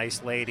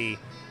 Nice lady.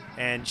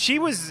 And she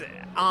was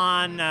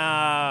on,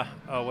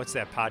 what's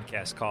that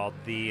podcast called?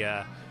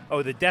 The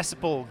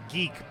Decibel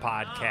Geek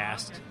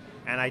podcast.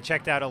 And I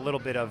checked out a little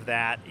bit of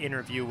that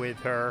interview with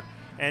her.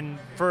 And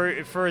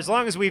for as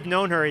long as we've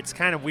known her, it's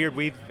kind of weird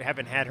we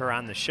haven't had her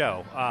on the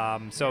show.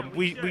 So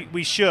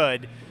we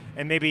should,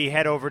 and maybe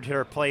head over to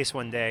her place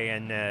one day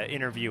and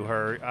interview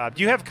her.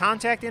 Do you have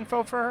contact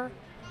info for her?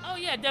 Oh,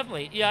 yeah,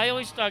 definitely. Yeah,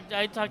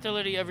 I talk to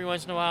Lydia every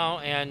once in a while,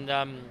 and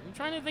I'm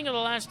trying to think of the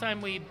last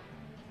time we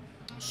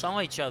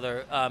saw each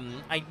other.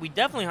 We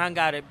definitely hung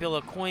out at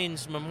Bill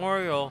Aucoin's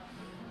memorial,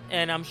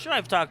 and I'm sure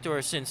I've talked to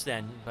her since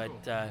then,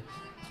 but...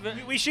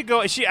 we should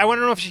go. I want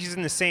to know if she's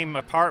in the same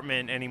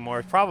apartment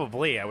anymore.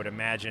 Probably, I would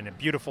imagine. A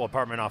beautiful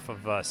apartment off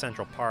of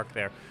Central Park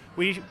there.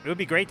 It would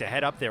be great to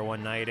head up there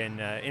one night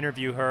and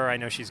interview her. I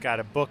know she's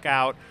got a book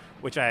out,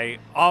 which I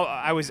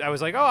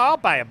was like, I'll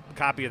buy a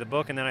copy of the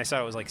book, and then I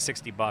saw it was like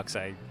 $60.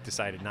 I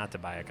decided not to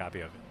buy a copy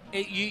of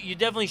it. You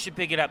definitely should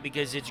pick it up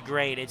because it's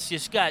great. It's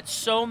just got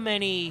so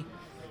many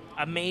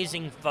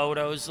amazing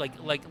photos.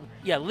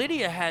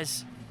 Lydia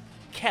has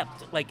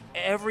kept like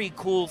every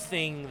cool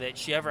thing that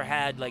she ever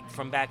had, like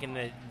from back in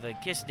the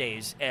Kiss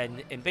days,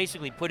 and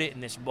basically put it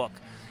in this book.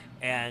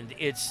 And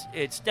it's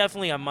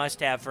definitely a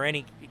must-have for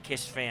any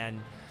Kiss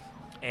fan,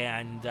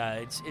 and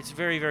it's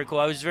very, very cool.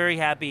 I was very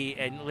happy,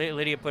 and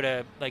Lydia put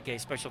a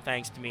special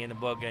thanks to me in the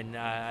book, and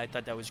I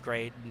thought that was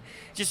great. And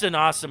just an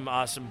awesome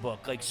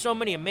book. Like so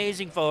many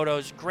amazing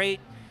photos, great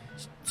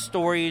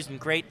stories, and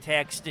great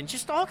text, and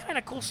just all kind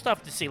of cool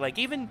stuff to see. Like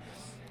even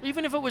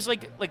if it was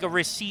like a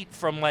receipt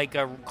from like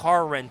a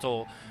car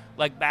rental,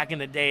 like back in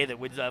the day that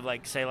would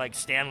say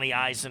Stanley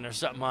Eisen or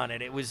something on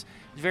it. It was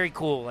very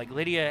cool. Like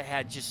Lydia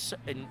had just,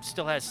 and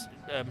still has,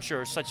 I'm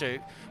sure,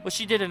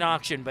 she did an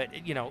auction, but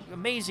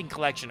amazing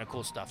collection of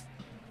cool stuff.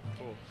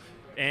 Cool.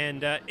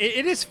 And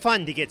it is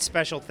fun to get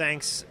special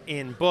thanks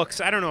in books.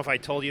 I don't know if I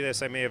told you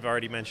this. I may have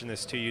already mentioned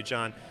this to you,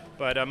 John.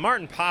 But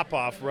Martin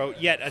Popoff wrote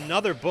yet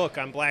another book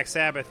on Black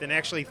Sabbath and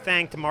actually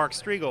thanked Mark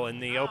Strigl in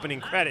the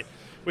opening credit,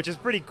 which is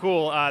pretty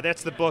cool.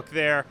 That's the book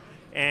there.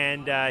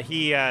 And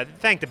he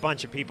thanked a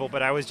bunch of people,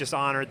 but I was just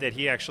honored that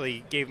he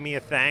actually gave me a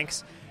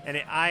thanks.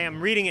 And I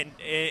am reading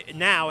it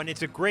now, and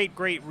it's a great,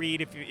 great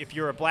read. If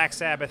you're a Black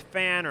Sabbath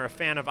fan or a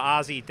fan of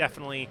Ozzy,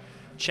 definitely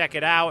check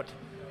it out.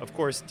 Of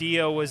course,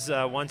 Dio was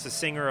once a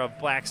singer of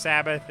Black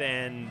Sabbath,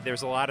 and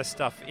there's a lot of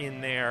stuff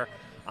in there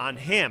on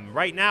him.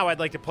 Right now, I'd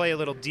like to play a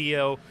little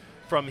Dio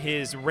from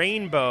his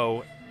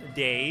Rainbow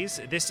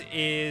days. This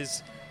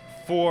is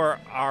for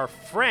our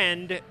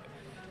friend...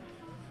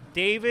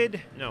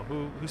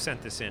 who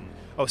sent this in?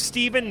 Oh,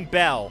 Stephen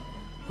Bell,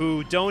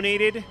 who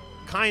donated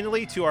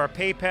kindly to our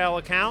PayPal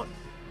account.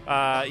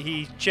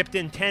 He chipped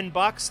in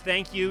 $10.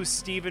 Thank you,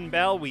 Stephen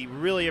Bell. We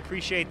really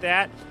appreciate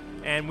that.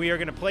 And we are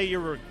going to play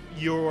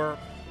your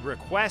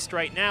request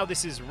right now.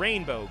 This is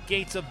Rainbow,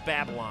 Gates of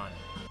Babylon.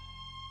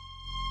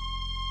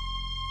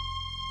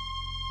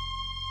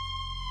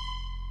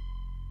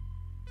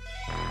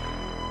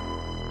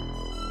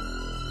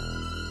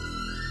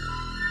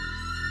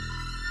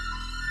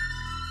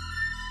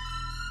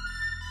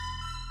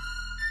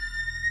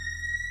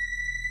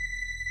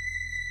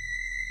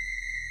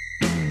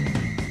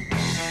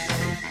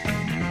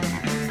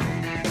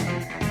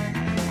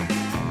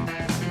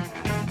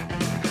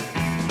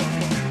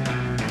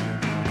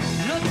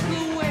 Look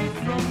away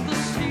from the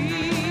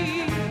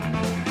sea.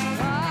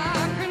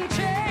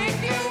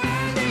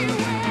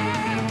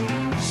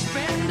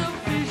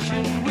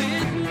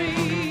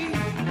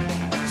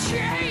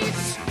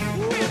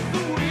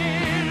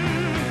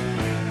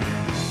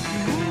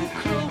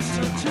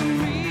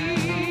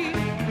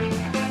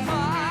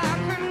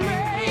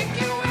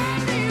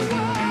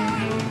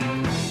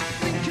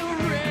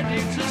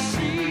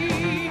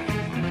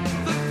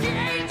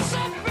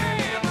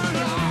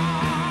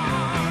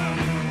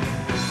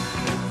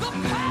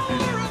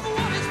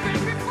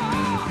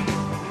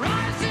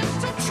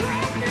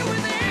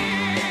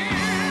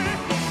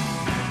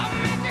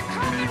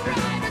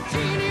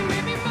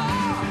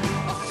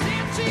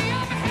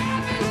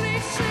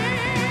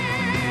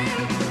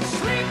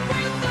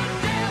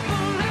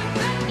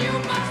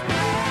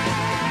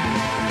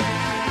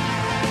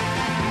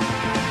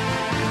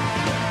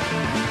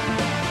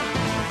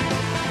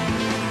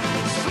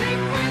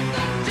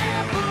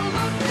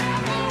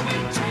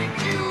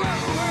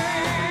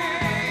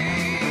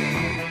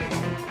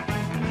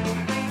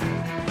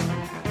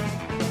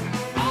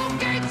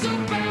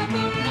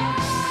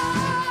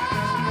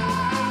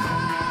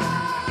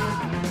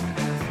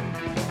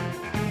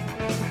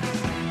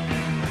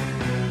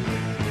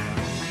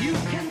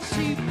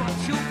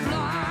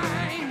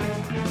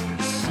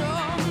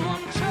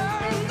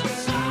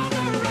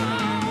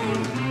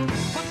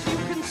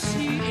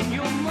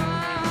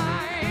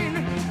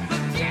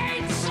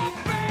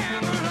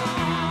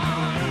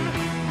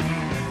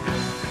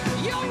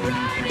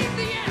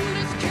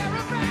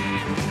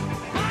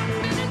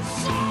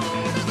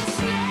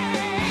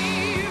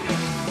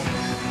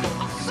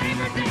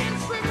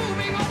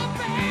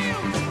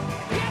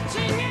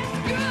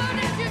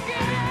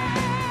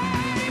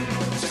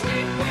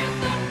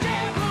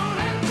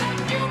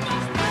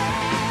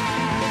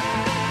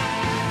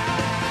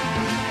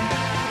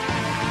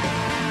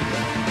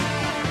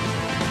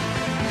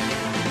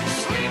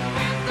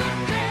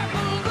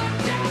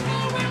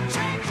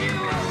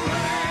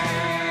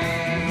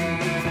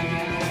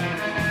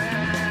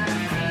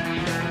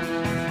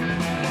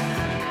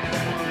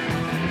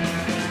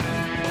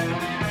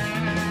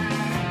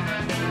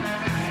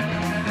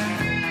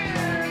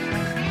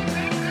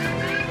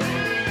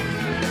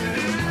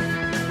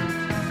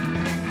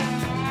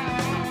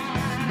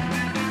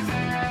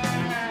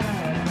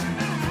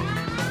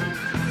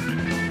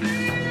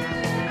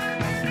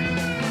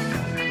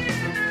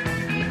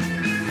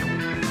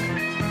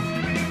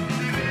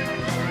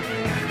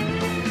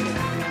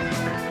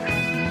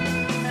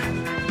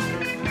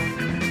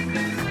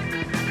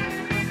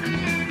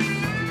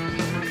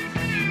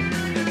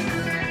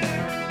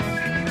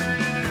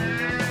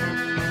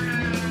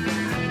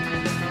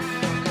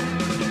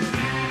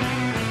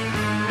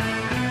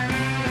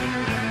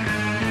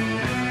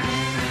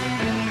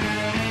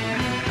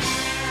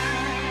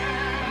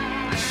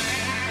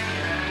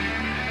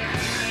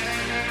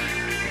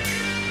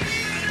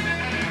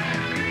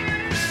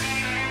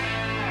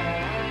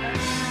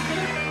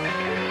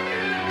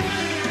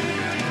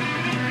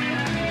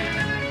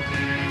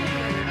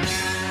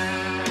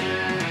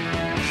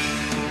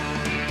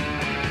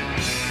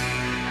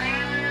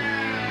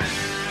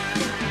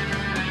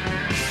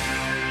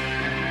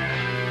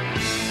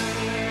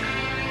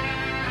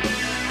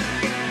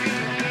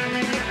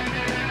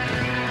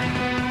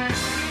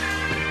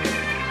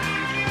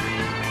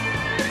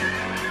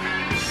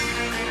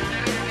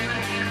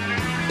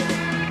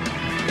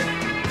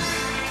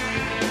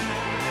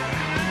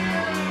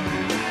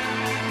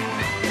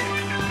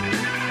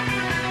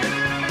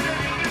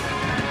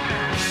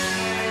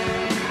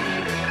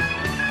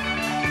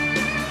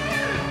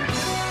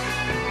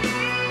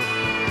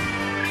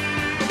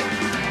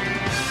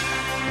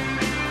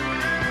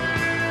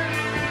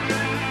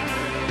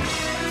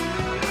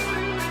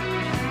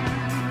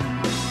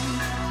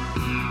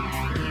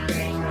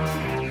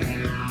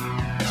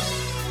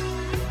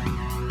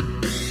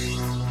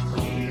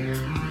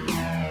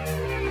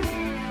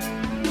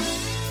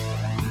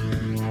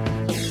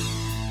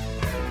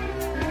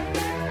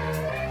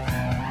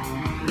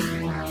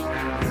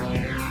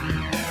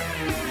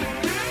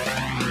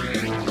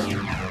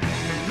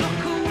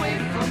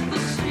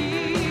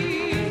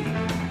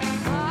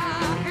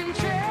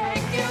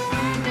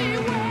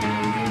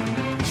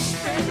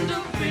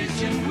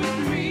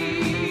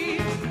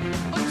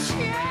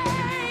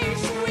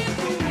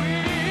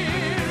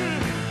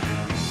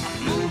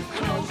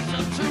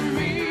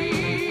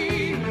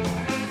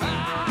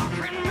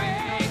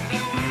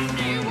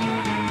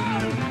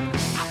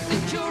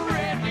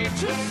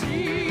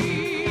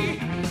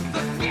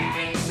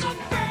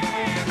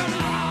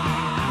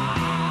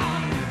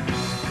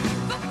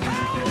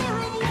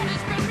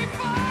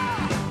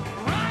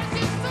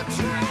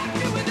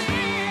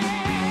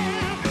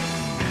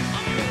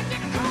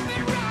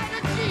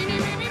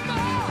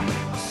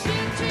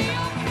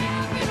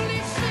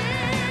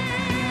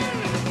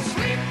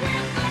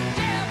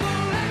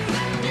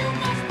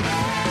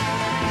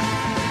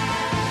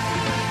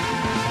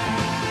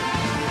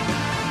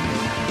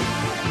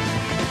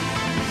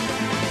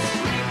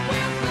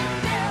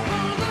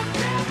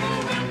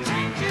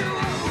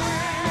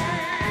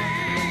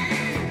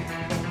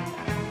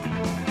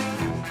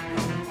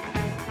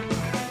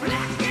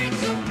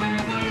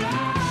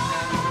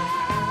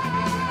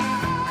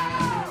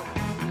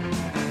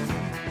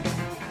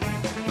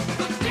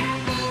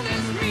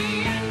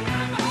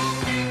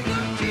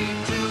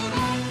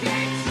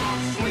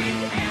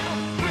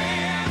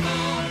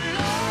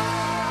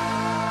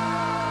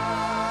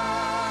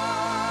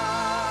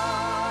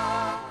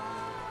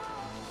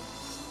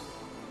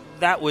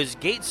 that was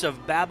Gates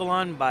of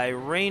Babylon by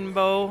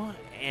Rainbow.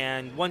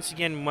 And once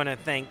again, want to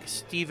thank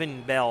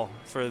Stephen Bell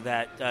for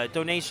that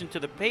donation to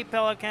the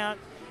PayPal account.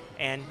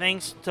 And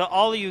thanks to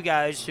all of you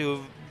guys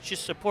who've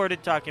just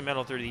supported Talking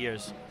Metal through the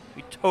years.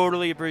 We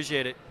totally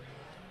appreciate it.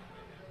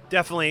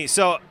 Definitely.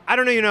 So, I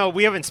don't know,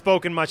 we haven't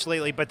spoken much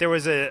lately, but there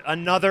was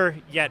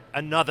yet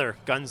another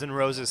Guns N'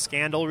 Roses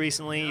scandal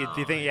recently. Do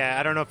you think? Yeah,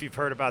 I don't know if you've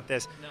heard about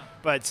this. No.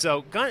 But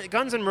so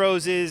Guns N'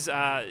 Roses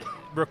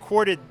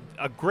recorded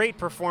a great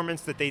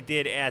performance that they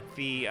did at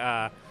the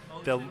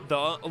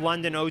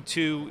London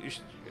O2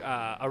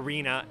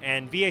 Arena,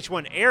 and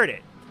VH1 aired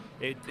it.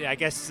 I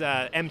guess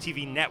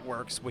MTV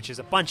Networks, which is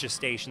a bunch of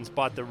stations,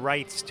 bought the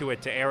rights to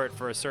it to air it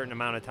for a certain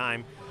amount of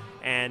time,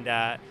 and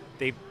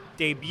they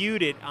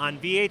debuted it on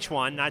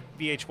VH1, not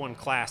VH1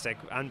 Classic,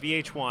 on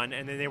VH1,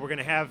 and then they were going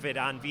to have it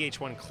on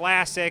VH1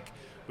 Classic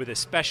with a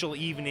special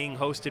evening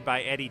hosted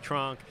by Eddie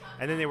Trunk,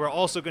 and then they were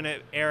also going to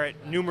air it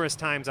numerous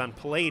times on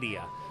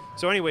Palladia.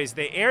 So anyways,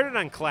 they aired it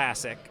on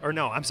Classic,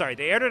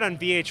 they aired it on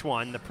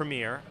VH1, the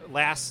premiere,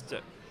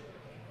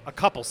 a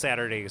couple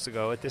Saturdays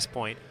ago at this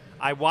point.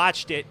 I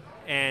watched it,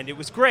 and it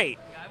was great.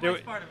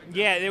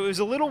 It was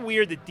a little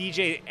weird that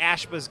DJ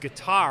Ashba's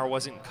guitar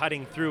wasn't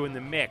cutting through in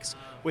the mix,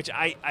 which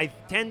I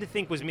tend to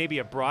think was maybe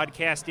a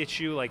broadcast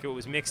issue, like it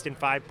was mixed in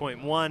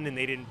 5.1 and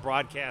they didn't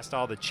broadcast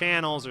all the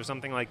channels or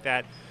something like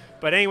that.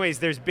 But anyways,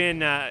 there's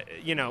been, a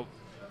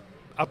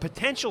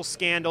potential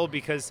scandal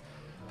because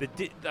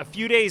a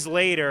few days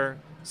later,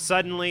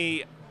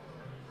 suddenly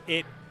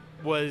it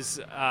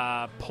was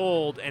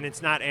pulled and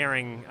it's not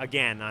airing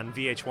again on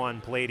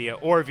VH1 Palladia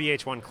or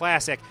VH1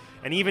 Classic.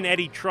 And even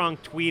Eddie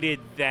Trunk tweeted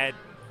that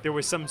there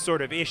was some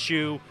sort of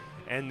issue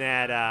and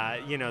that,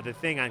 the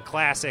thing on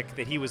Classic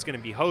that he was going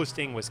to be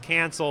hosting was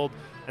canceled.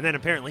 And then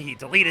apparently he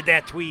deleted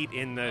that tweet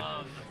in the,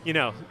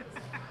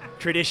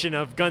 tradition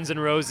of Guns N'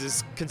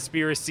 Roses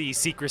conspiracy,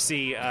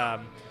 secrecy.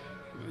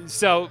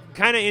 So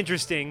kind of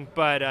interesting.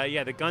 But,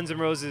 the Guns N'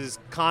 Roses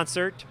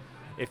concert,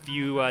 if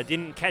you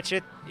didn't catch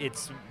it,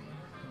 it's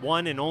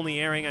one and only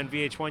airing on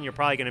VH1. You're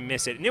probably going to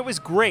miss it. And it was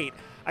great.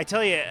 I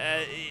tell you,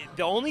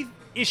 the only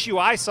issue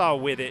I saw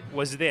with it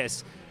was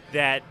this,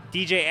 that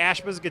DJ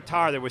Ashba's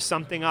guitar, there was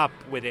something up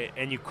with it,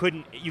 and you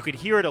could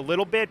hear it a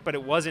little bit, but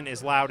it wasn't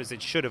as loud as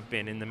it should have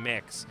been in the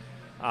mix.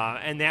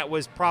 And that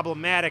was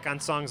problematic on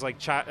songs like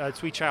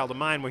Sweet Child of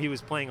Mine, where he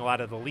was playing a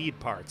lot of the lead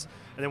parts.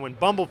 And then when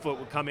Bumblefoot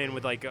would come in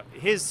with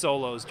his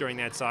solos during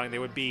that song, they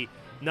would be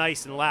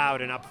nice and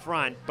loud and up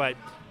front,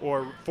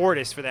 or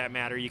Fortis for that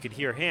matter, you could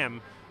hear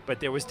him. But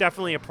there was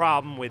definitely a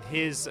problem with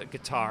his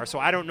guitar, so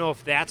I don't know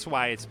if that's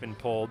why it's been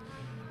pulled.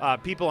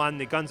 People on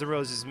the Guns N'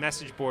 Roses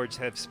message boards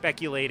have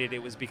speculated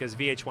it was because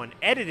VH1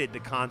 edited the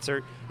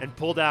concert and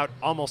pulled out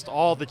almost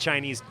all the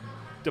Chinese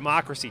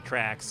Democracy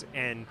tracks,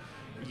 and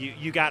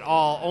you got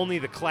only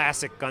the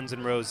classic Guns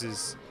N'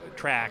 Roses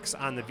tracks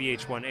on the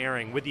VH1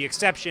 airing, with the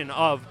exception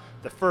of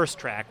the first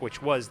track,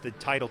 which was the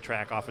title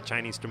track off of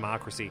Chinese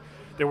Democracy.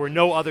 There were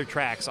no other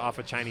tracks off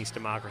of Chinese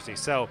Democracy.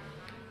 So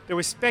there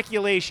was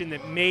speculation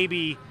that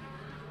maybe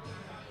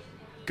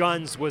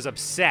Guns was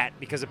upset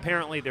because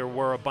apparently there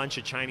were a bunch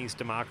of Chinese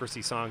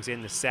Democracy songs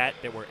in the set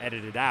that were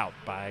edited out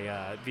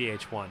by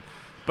VH1.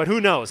 But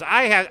who knows?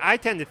 I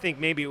tend to think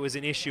maybe it was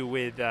an issue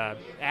with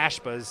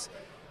Ashba's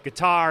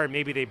guitar.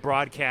 Maybe they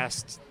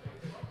broadcast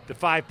the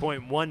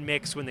 5.1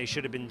 mix when they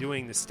should have been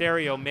doing the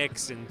stereo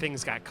mix and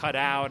things got cut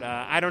out.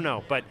 I don't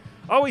know. But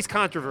always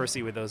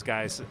controversy with those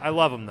guys. I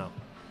love them, though.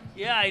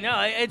 Yeah, I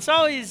know. It's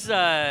always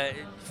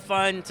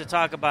fun to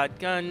talk about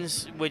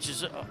Guns, which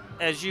is,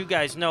 as you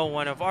guys know,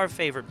 one of our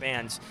favorite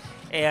bands.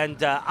 And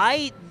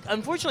I,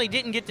 unfortunately,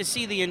 didn't get to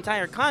see the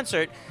entire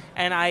concert,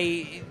 and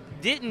I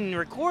didn't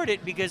record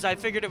it because I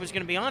figured it was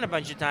going to be on a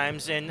bunch of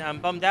times, and I'm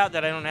bummed out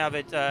that I don't have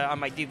it on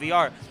my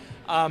DVR.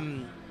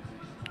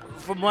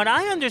 From what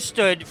I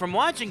understood from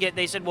watching it,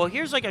 they said, well,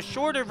 here's like a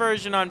shorter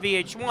version on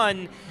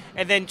VH1,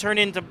 and then tune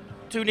into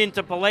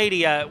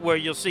Palladia where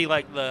you'll see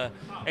like the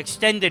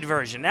extended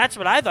version. That's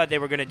what I thought they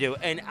were going to do.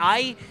 And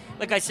I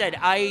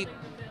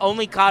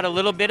only caught a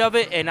little bit of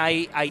it, and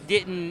I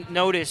didn't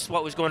notice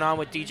what was going on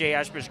with DJ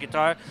Ashba's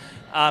guitar.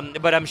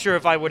 But I'm sure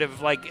if I would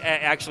have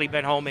actually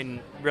been home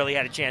and really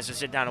had a chance to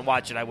sit down and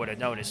watch it, I would have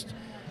noticed.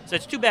 So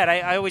it's too bad.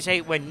 I always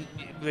hate when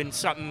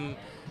something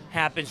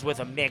happens with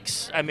a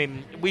mix. I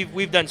mean,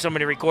 we've done so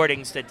many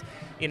recordings that,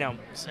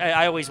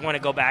 I always want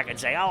to go back and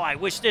say, oh, I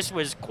wish this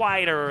was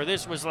quieter or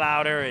this was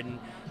louder, and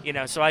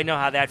so I know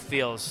how that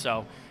feels.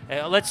 So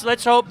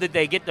let's hope that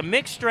they get the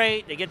mix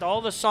straight, they get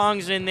all the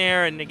songs in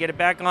there, and they get it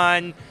back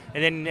on,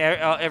 and then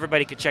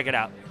everybody can check it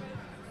out.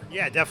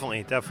 Yeah,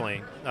 definitely.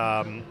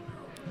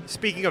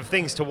 Speaking of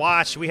things to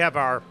watch, we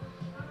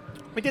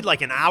did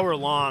like an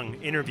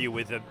hour-long interview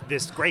with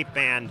this great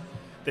band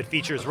that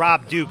features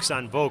Rob Dukes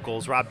on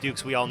vocals. Rob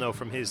Dukes, we all know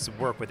from his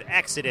work with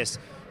Exodus,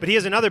 but he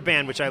has another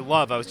band which I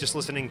love. I was just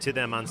listening to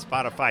them on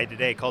Spotify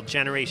today called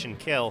Generation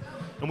Kill,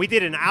 and we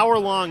did an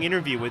hour-long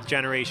interview with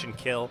Generation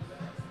Kill.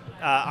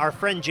 Our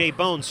friend Jay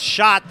Bones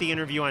shot the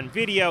interview on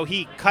video.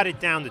 He cut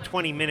it down to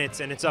 20 minutes,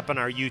 and it's up on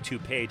our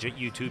YouTube page at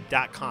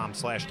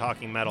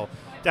youtube.com/talkingmetal.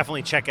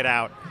 definitely check it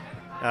out.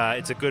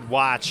 It's a good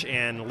watch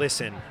and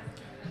listen.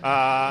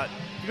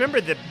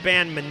 Remember the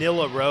band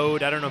Manila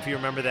Road? I don't know if you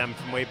remember them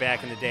from way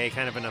back in the day,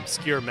 kind of an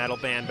obscure metal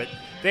band, but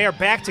they are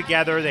back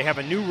together. They have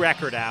a new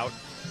record out,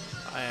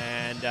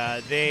 and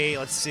let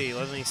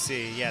me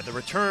see. Yeah, The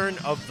Return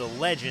of the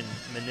Legend,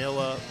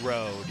 Manila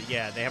Road.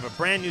 Yeah, they have a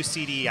brand new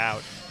CD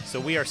out, so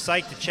we are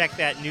psyched to check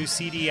that new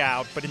CD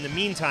out. But in the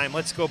meantime,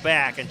 let's go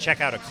back and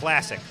check out a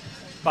classic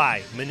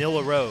by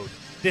Manila Road.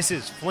 This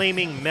is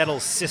Flaming Metal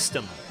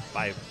System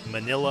by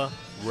Manila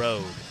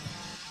Road.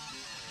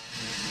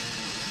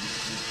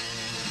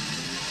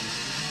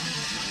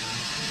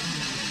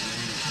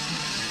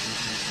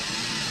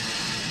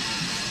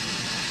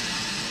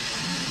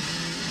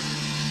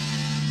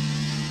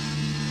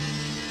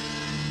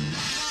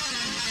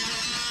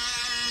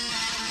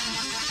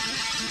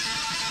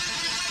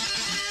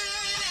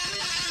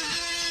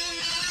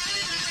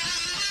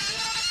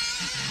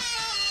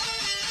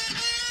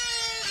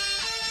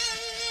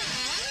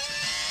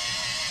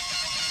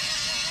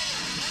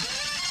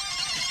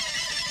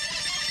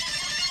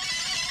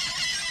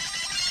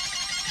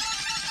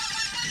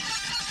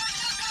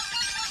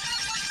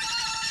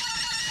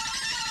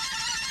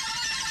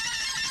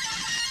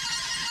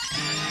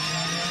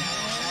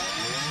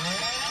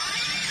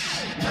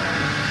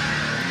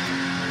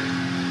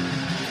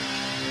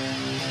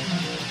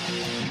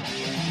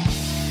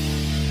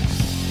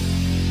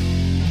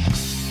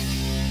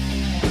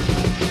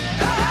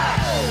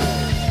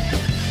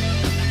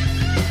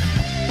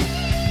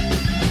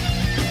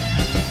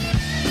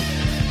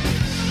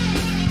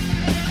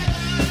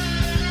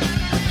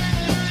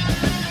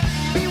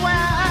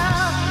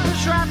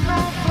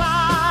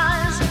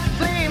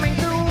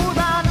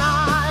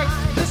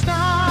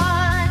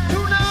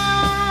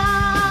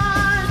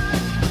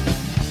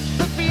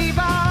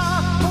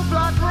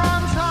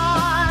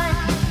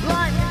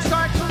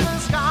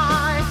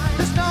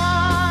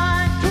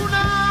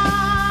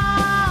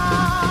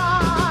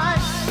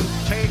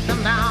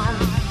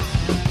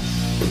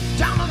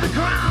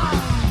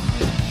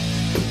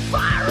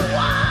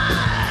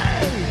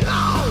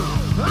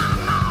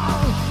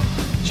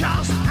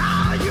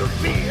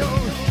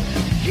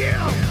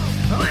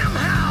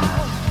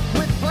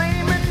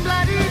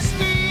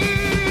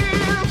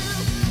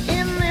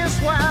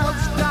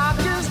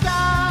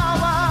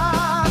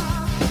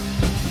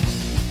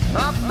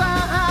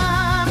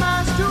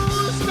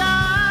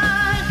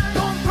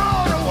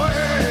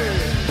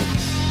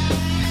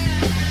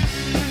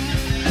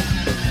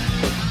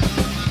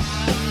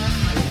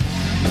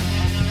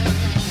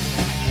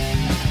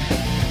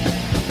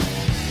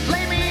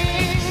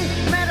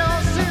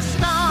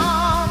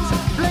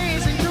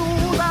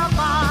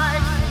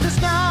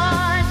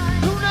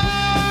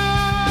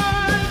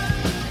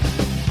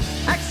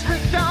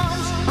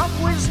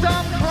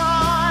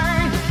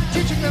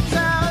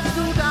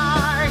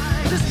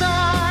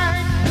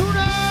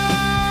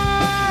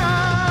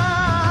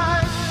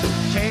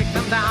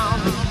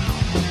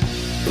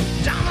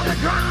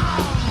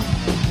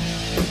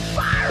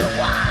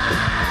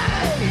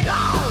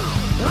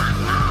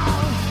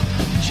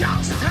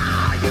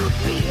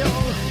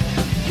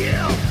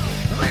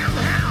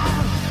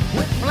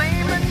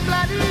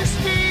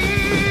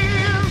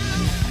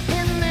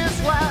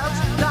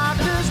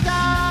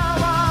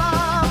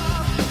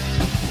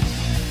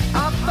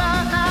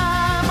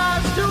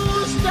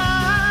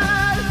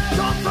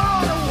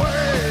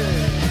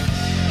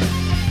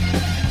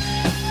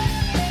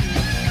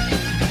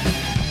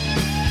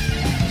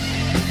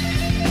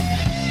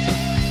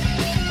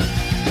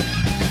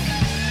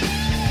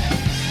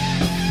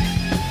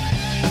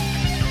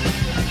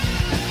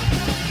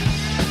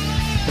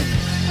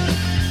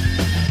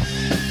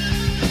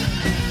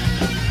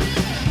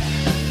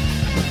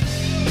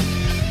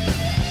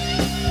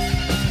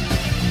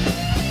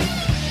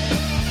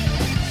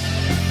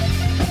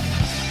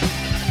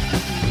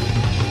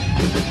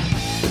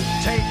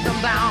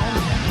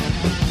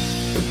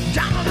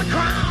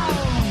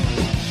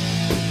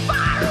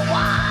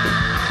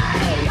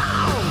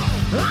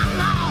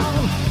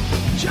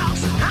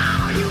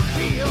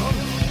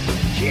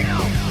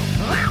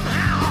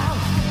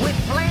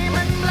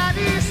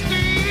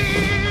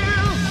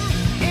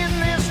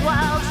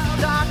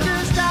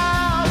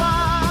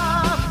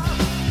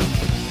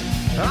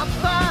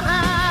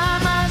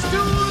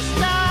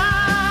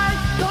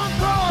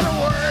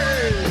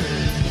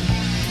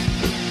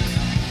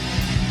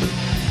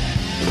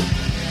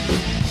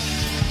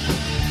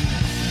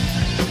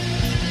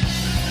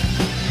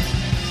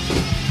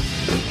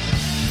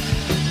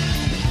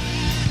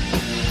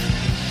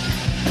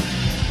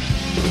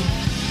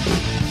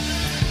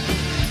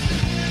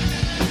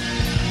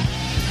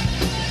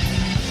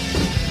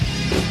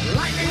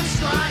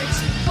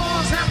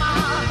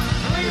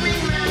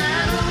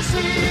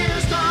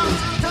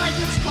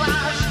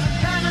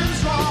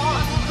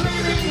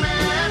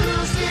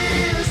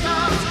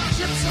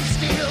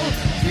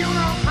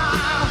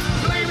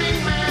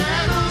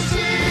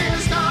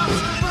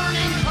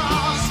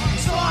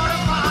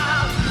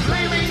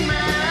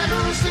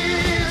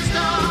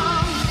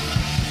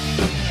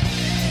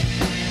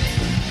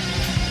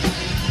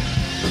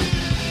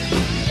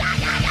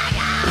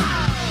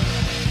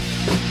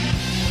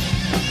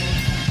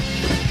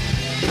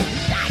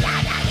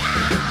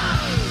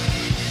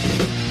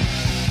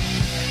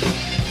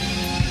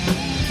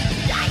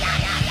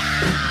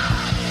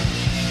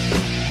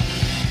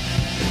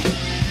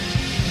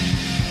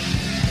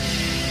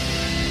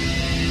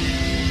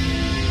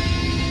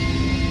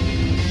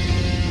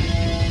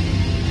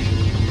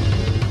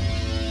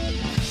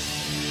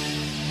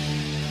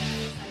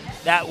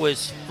 That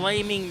was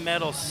Flaming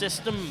Metal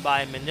System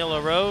by Manila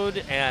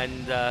Road,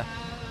 and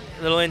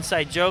little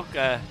inside joke,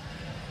 I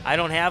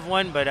don't have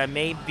one, but I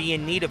may be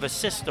in need of a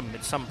system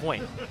at some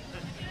point.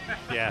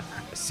 Yeah,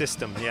 a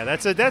system. Yeah,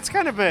 that's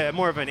kind of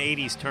more of an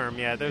 80s term.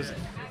 Yeah, there's a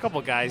couple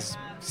guys,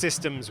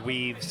 systems,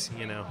 weaves,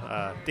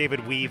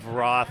 David Weave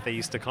Roth, they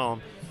used to call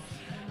him.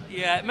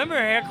 Yeah, remember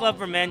Hair Club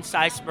for Men,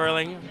 Cy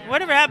Sperling?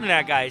 Whatever happened to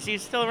that guy? Is he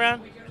still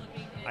around?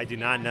 I do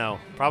not know.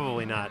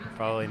 Probably not.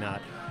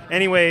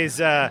 Anyways,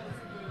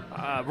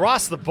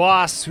 Ross the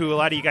Boss, who a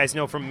lot of you guys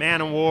know from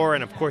Manowar,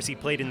 and of course he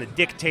played in The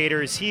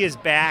Dictators, he is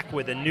back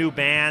with a new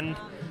band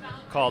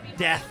called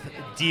Death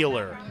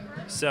Dealer.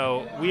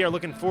 So we are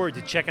looking forward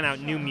to checking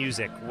out new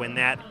music when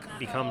that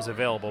becomes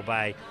available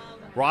by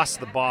Ross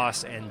the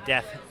Boss and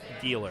Death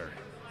Dealer.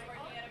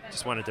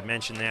 Just wanted to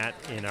mention that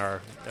in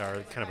our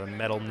kind of a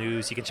metal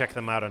news. You can check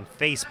them out on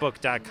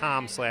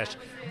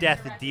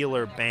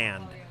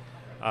facebook.com/deathdealerband.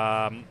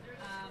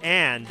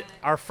 And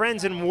our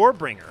friends in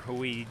Warbringer, who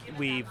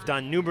we've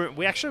done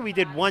numerous. We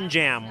did one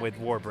jam with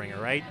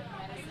Warbringer, right?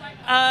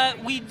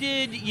 We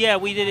did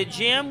a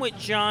jam with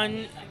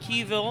John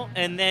Keyville,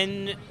 and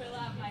then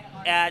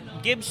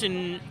at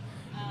Gibson,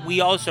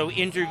 we also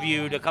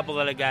interviewed a couple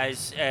other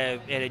guys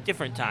at a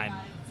different time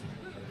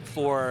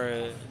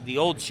for the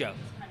old show.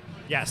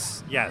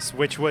 Yes,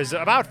 which was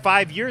about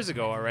 5 years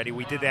ago already.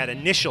 We did that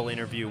initial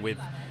interview with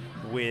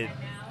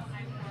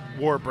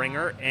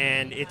Warbringer,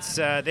 and it's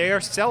they are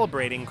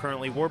celebrating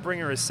currently.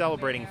 Warbringer is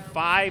celebrating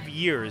 5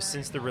 years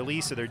since the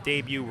release of their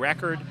debut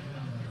record,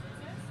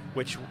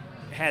 which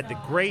had the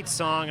great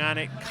song on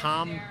it,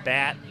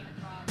 Combat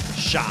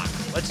Shock.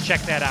 Let's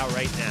check that out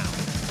right now.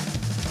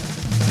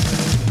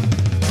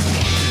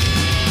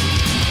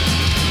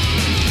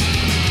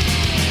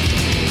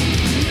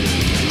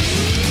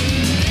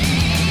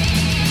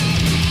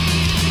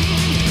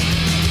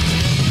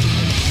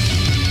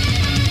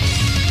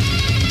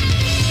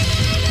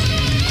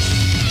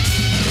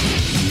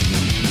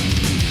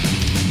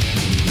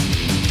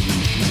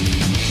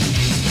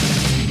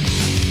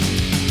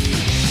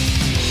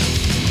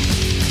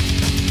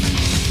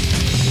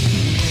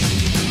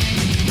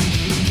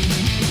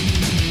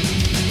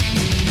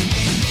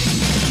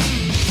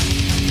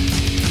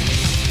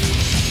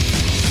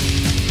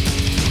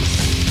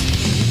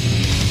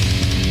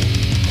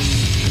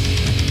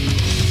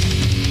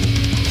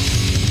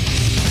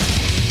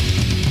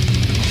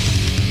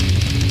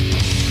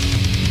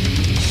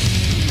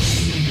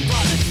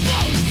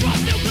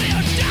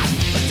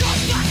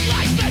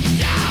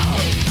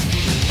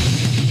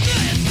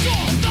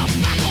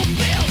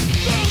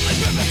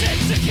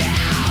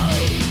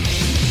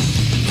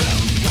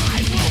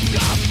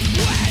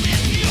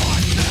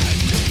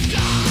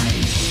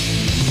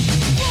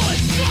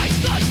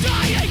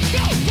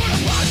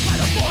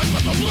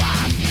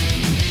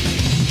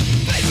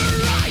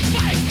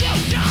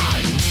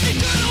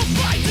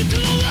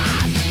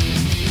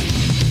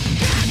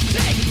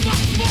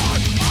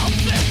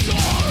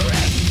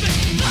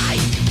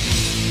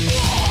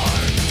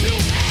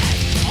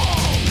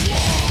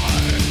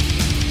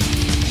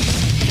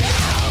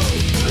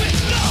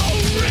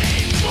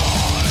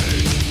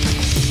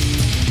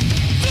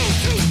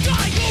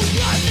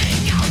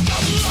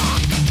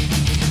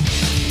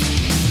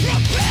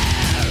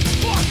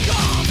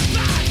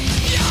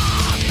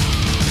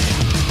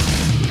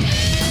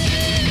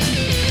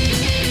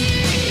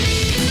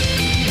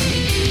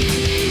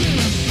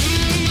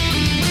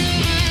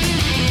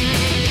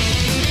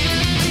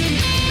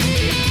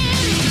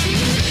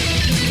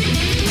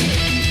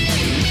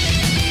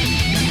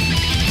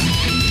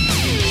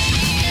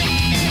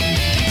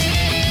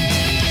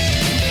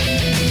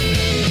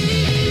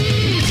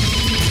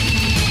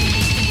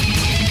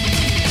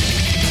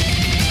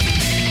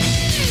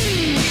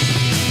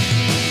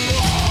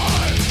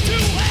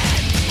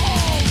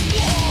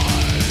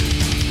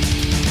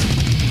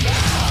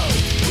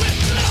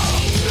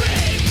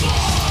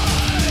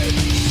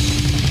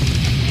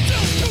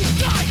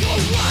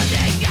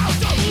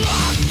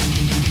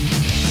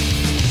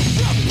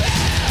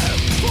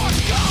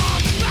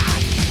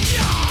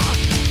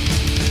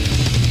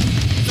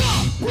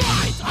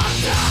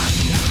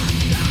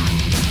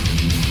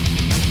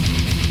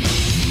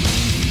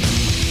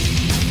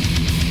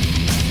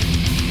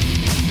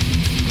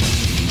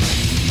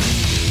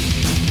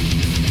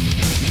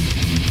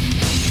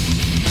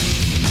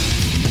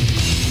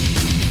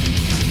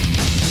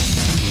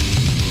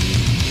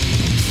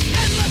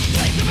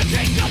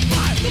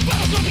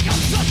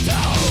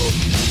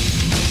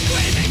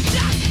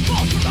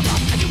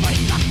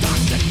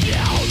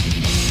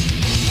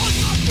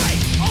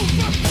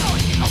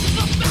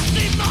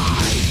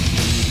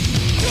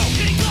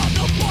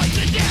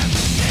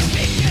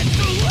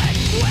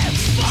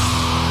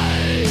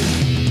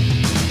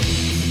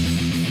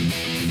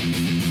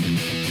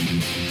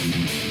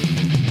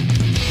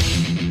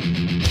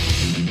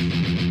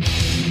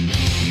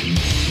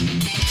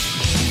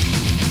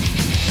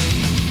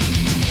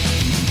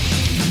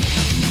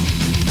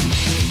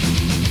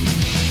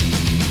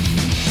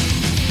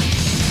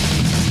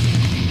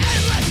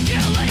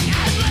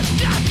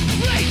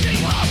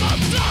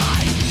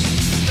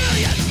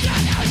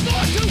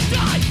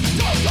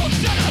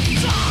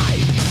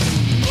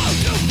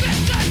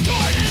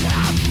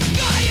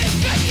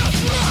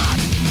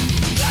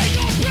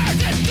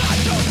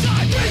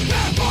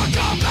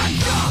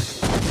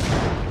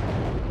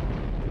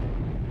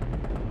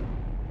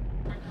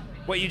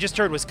 you just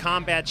heard was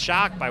Combat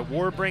Shock by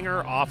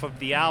Warbringer off of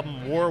the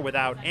album War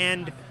Without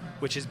End,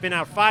 which has been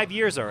out 5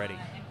 years already.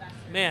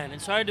 Man,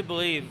 it's hard to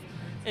believe.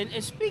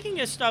 And speaking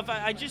of stuff,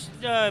 I just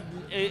not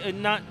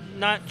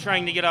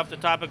trying to get off the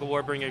topic of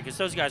Warbringer, because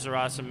those guys are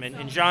awesome,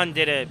 and John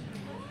did a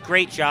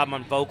great job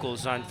on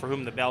vocals on For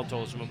Whom the Bell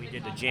Tolls when we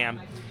did the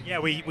jam. Yeah,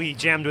 we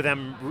jammed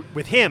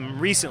with him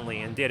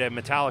recently and did a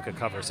Metallica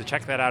cover, so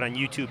check that out on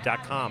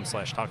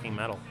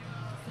youtube.com/talkingmetal.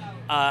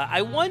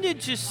 I wanted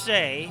to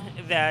say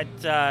that,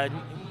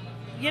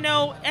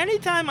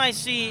 anytime I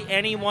see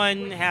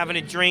anyone having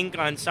a drink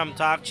on some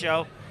talk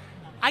show,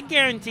 I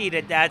guarantee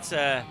that that's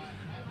a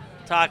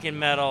Talking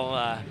Metal,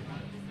 I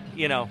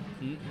don't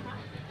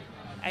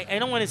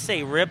want to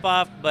say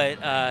rip-off,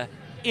 but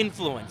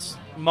influence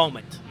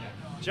moment.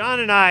 John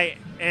and I,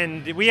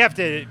 and we have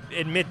to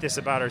admit this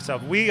about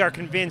ourselves, we are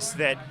convinced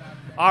that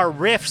our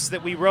riffs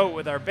that we wrote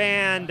with our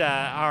band,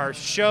 our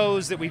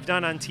shows that we've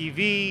done on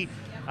TV,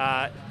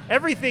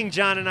 everything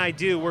John and I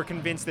do, we're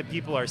convinced that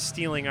people are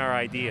stealing our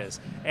ideas.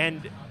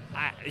 And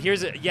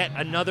here's yet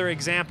another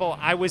example.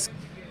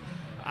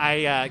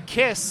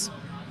 Kiss,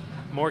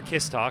 more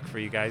Kiss talk for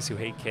you guys who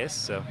hate Kiss.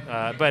 So,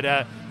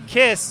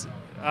 Kiss,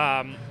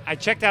 I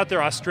checked out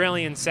their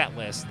Australian set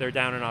list. They're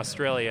down in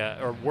Australia,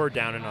 or were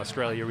down in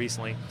Australia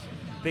recently.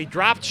 They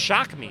dropped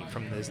Shock Me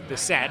from the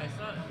set,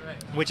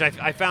 which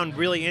I found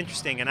really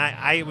interesting. And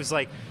I was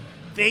like,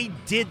 they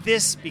did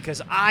this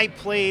because I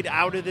played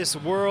Out of This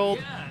World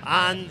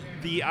on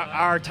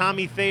our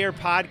Tommy Thayer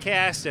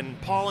podcast, and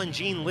Paul and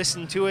Gene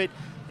listened to it,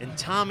 and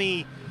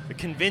Tommy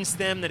convinced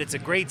them that it's a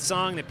great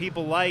song that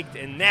people liked,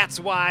 and that's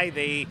why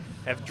they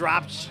have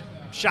dropped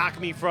Shock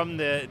Me from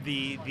the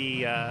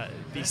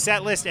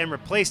set list and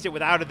replaced it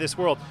with Out of This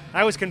World.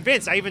 I was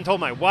convinced. I even told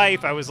my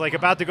wife. I was like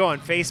about to go on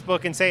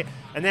Facebook and say,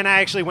 and then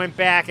I actually went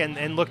back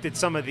and looked at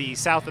some of the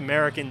South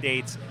American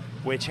dates,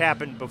 which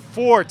happened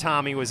before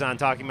Tommy was on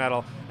Talking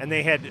Metal, and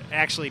they had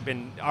actually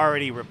been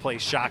already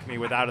replaced Shock Me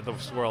with Out of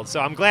This World. So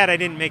I'm glad I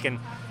didn't make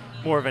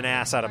more of an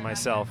ass out of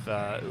myself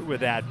with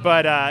that.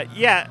 But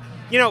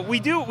we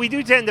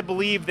do tend to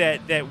believe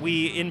that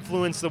we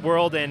influence the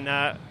world,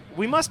 and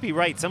we must be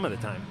right some of the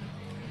time.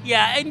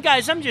 Yeah, and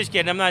guys, I'm just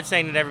kidding. I'm not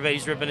saying that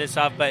everybody's ripping this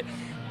off, but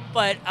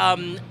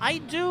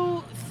I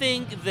do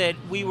think that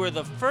we were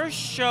the first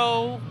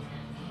show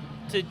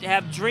to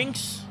have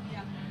drinks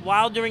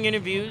while doing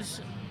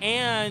interviews,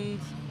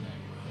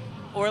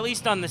 or at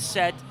least on the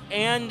set,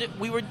 and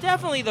we were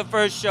definitely the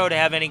first show to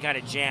have any kind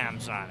of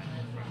jams on it.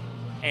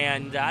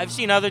 And I've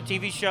seen other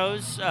TV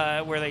shows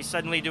where they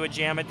suddenly do a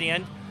jam at the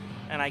end,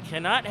 and I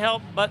cannot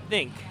help but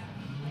think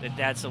that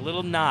that's a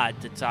little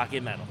nod to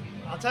Talking Metal.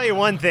 I'll tell you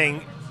one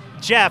thing.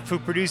 Jeff, who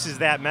produces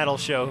that metal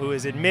show, who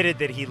has admitted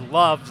that he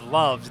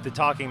loved the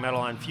Talking Metal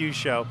on Fuse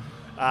show,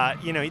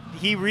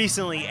 he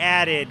recently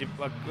added,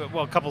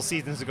 a couple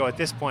seasons ago at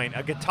this point,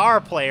 a guitar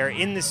player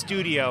in the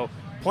studio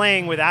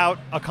playing without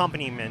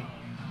accompaniment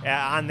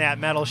on that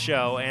metal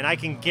show, and I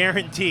can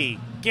guarantee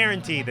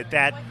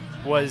that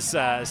was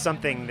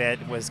something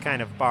that was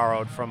kind of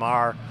borrowed from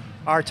our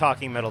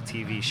Talking Metal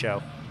TV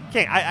show.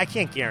 I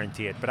can't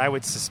guarantee it, but I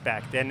would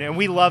suspect. And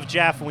we love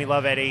Jeff and we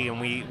love Eddie, and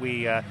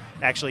we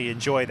actually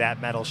enjoy that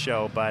metal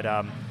show. But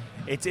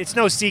it's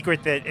no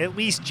secret that at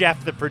least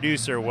Jeff, the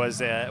producer,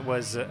 was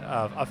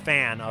a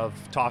fan of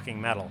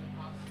Talking Metal.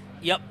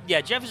 Yep.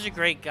 Yeah, Jeff is a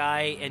great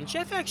guy, and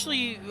Jeff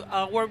actually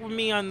worked with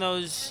me on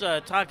those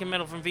Talking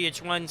Metal from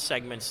VH1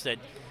 segments that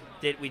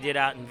we did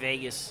out in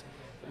Vegas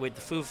with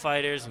the Foo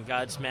Fighters and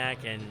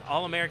Godsmack and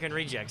All American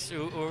Rejects,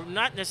 who are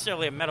not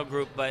necessarily a metal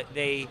group, but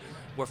they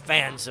were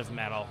fans of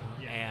metal,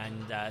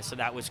 and so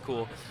that was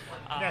cool.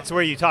 That's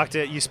where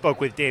you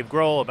spoke with Dave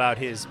Grohl about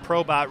his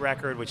Probot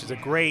record, which is a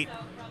great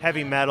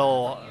heavy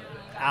metal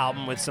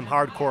album with some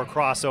hardcore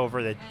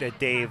crossover that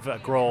Dave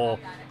Grohl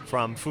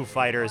from Foo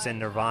Fighters and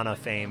Nirvana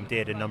fame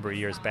did a number of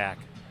years back.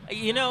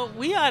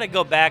 We ought to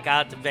go back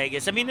out to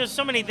Vegas. I mean, there's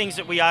so many things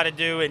that we ought to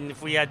do, and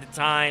if we had the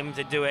time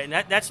to do it, and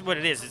that's what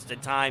it is, it's the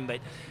time,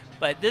 but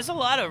there's a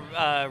lot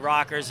of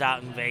rockers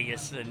out in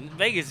Vegas, and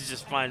Vegas is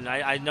just fun.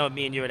 I know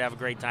me and you would have a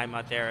great time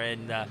out there,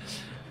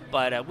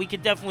 but we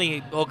could definitely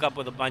hook up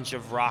with a bunch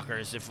of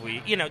rockers if we,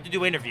 to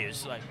do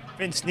interviews. Like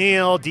Vince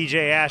Neil,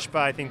 DJ Ashba,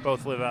 I think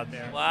both live out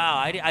there. Wow,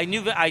 I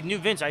knew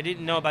Vince. I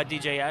didn't know about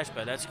DJ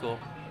Ashba. That's cool.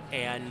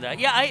 And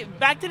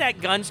back to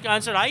that Guns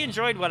concert. I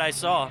enjoyed what I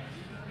saw.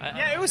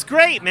 Yeah, it was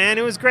great, man.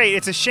 It was great.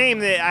 It's a shame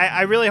that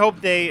I really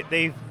hope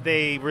they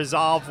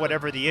resolve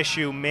whatever the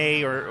issue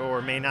may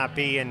or may not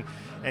be, and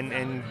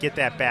get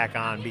that back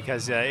on,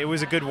 because it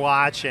was a good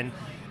watch. And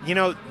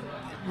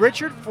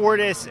Richard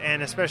Fortus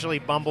and especially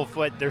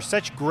Bumblefoot, they're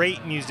such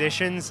great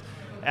musicians,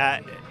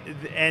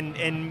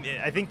 and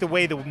I think the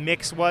way the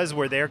mix was,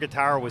 where their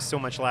guitar was so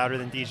much louder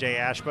than DJ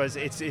Ashba's,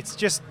 it's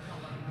just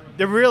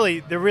they're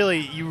really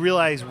you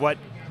realize what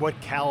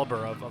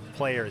caliber of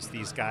players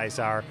these guys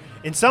are.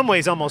 In some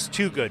ways, almost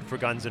too good for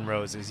Guns N'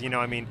 Roses.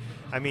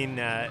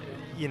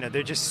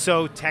 They're just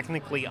so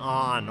technically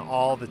on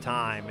all the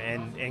time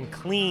and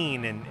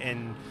clean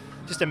and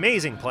just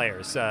amazing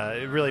players.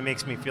 It really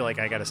makes me feel like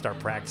I got to start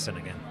practicing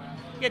again.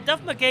 Yeah,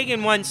 Duff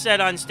McKagan once said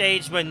on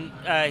stage when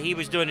he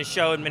was doing a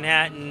show in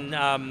Manhattan,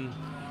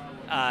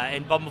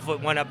 and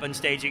Bumblefoot went up on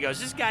stage. He goes,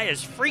 "This guy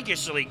is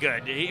freakishly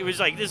good." He was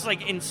like, "This is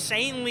like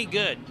insanely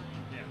good."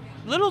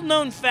 Little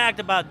known fact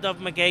about Duff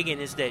McKagan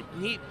is that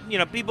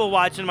people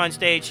watching him on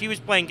stage. He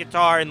was playing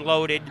guitar and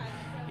loaded,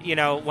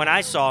 when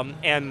I saw him,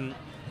 and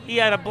he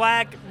had a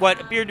black, what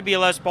appeared to be a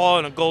Les Paul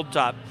and a gold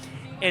top,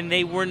 and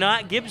they were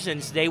not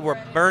Gibsons, they were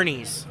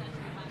Bernies,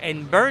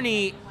 and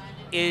Bernie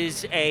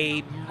is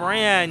a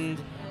brand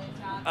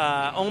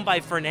owned by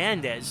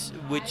Fernandez,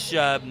 which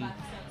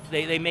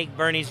they make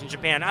Bernies in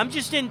Japan. I'm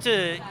just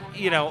into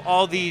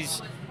all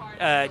these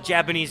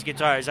Japanese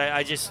guitars.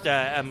 I just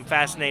am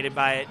fascinated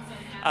by it.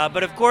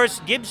 But of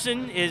course,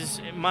 Gibson is,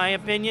 in my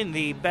opinion,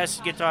 the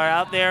best guitar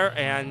out there,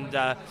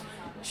 and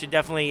should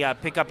definitely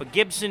pick up a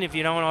Gibson if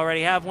you don't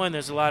already have one.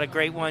 There's a lot of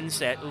great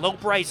ones at low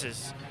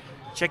prices.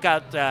 Check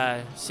out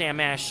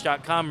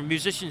samash.com or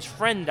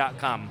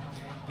musiciansfriend.com.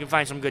 You can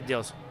find some good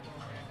deals.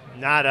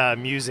 Not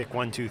Music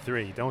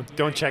 123.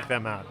 Don't check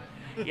them out.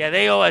 Yeah,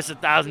 they owe us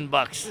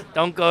 $1,000.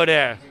 Don't go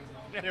there.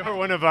 They were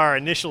one of our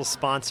initial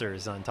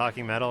sponsors on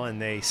Talking Metal,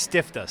 and they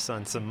stiffed us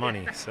on some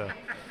money. So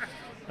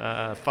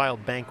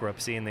filed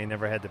bankruptcy, and they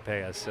never had to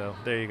pay us. So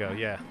there you go.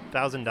 Yeah,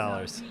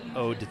 $1,000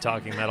 owed to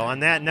Talking Metal. On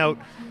that note,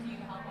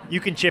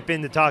 you can chip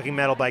in to Talking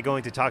Metal by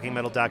going to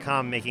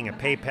TalkingMetal.com, making a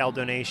PayPal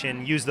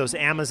donation. Use those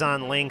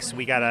Amazon links.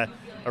 We got a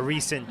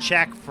recent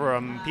check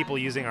from people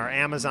using our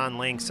Amazon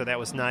links, so that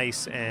was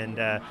nice.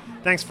 And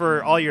thanks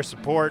for all your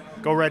support.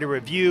 Go write a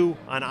review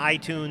on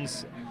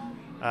iTunes.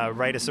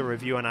 Write us a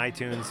review on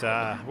iTunes.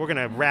 We're going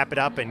to wrap it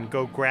up and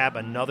go grab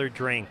another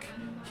drink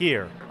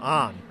here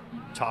on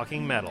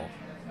Talking Metal.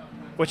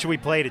 What should we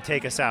play to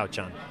take us out,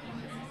 John?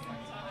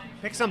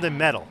 Pick something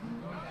metal.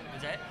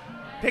 Is that?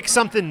 Pick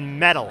something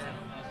metal.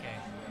 Okay.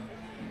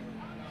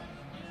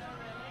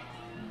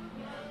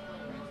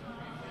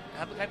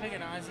 Can I pick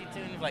an Ozzy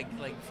tune? Like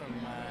from,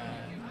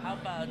 how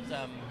about,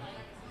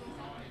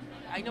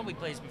 I know we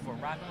played this before,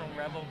 Rock and Roll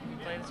Rebel.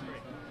 We played this?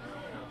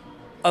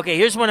 Okay,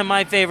 here's one of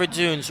my favorite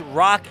tunes,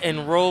 Rock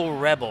and Roll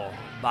Rebel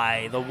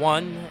by the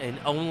one and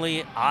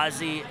only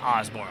Ozzy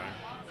Osbourne.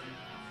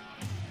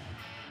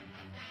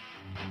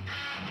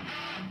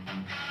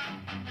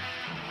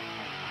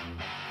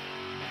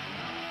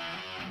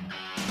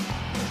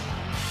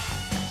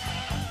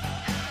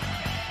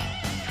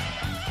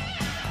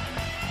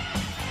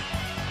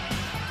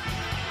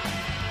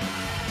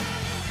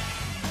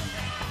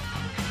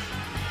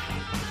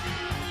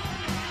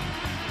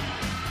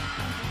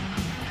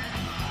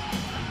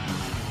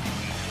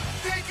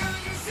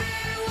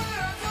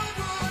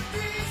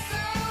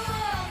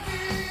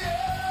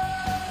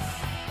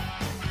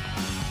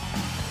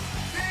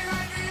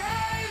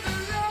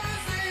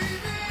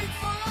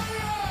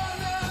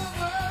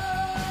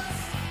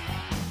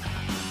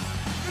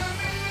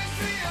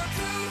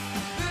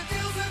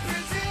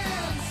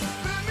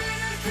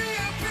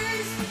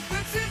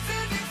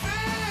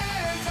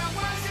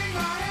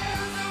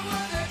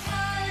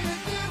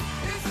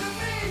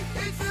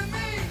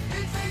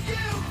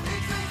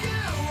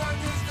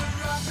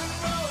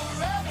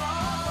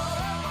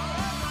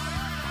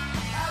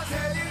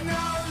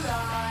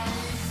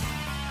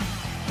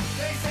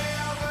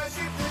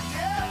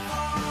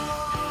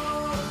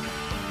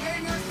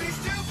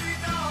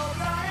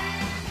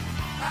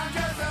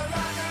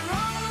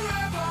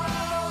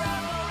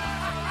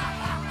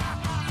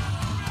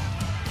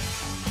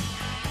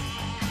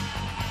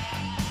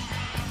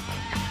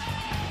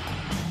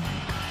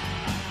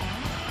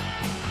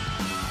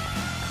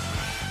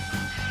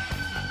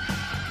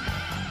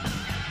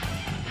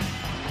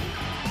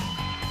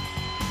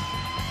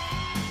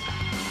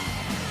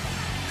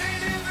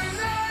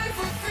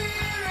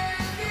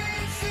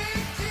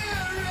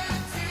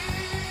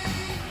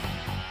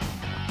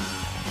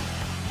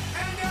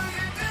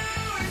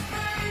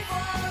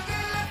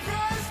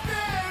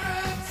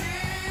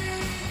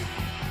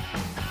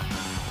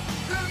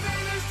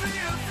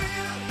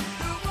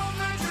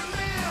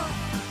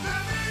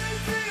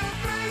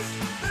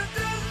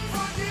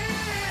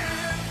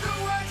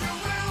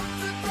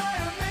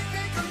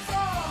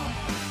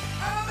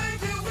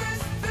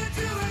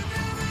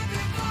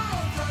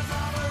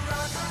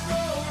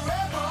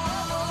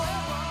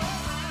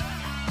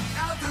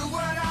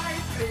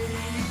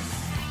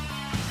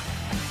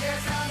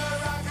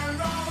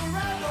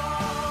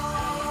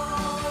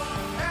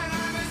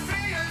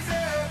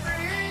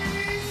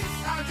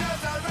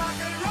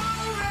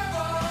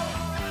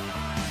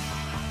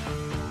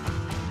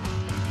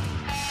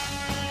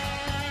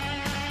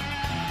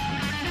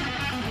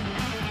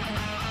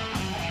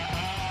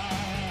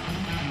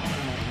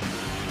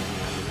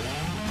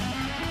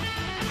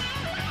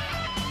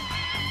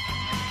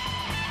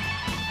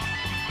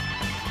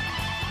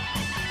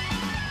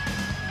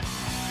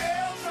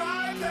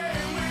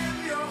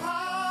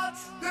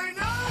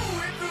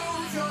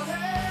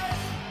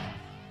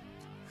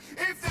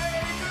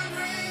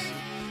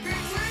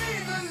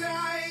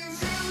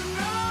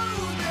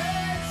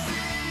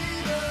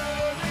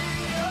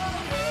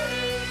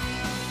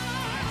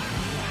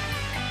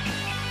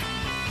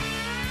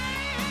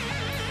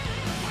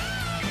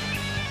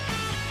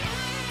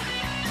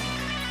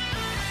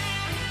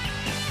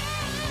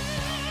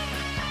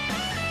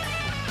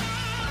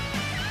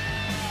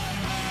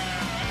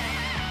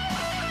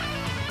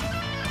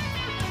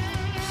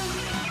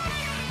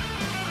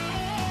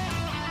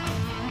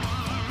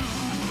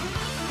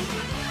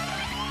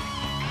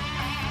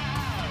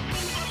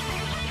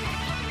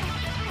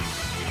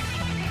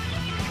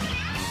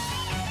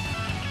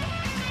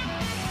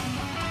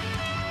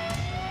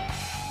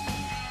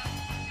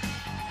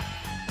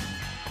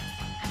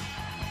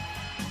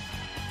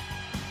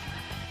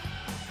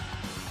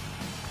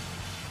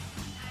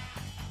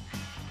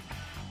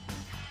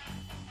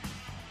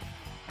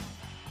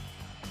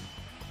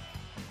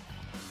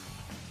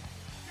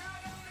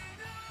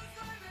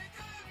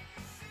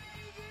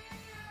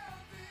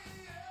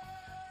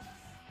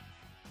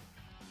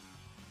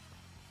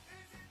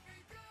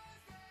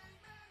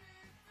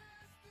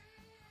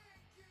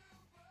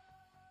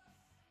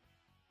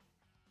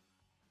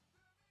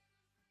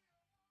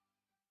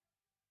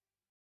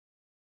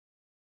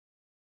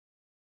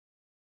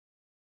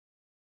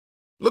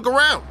 Look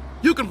around.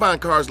 You can find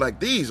cars like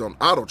these on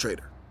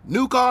AutoTrader.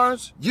 New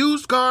cars,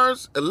 used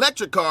cars,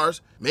 electric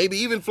cars, maybe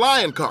even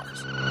flying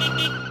cars.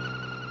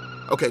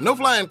 Okay, no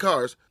flying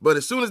cars, but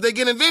as soon as they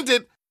get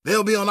invented,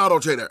 they'll be on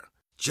AutoTrader.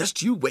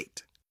 Just you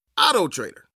wait. AutoTrader.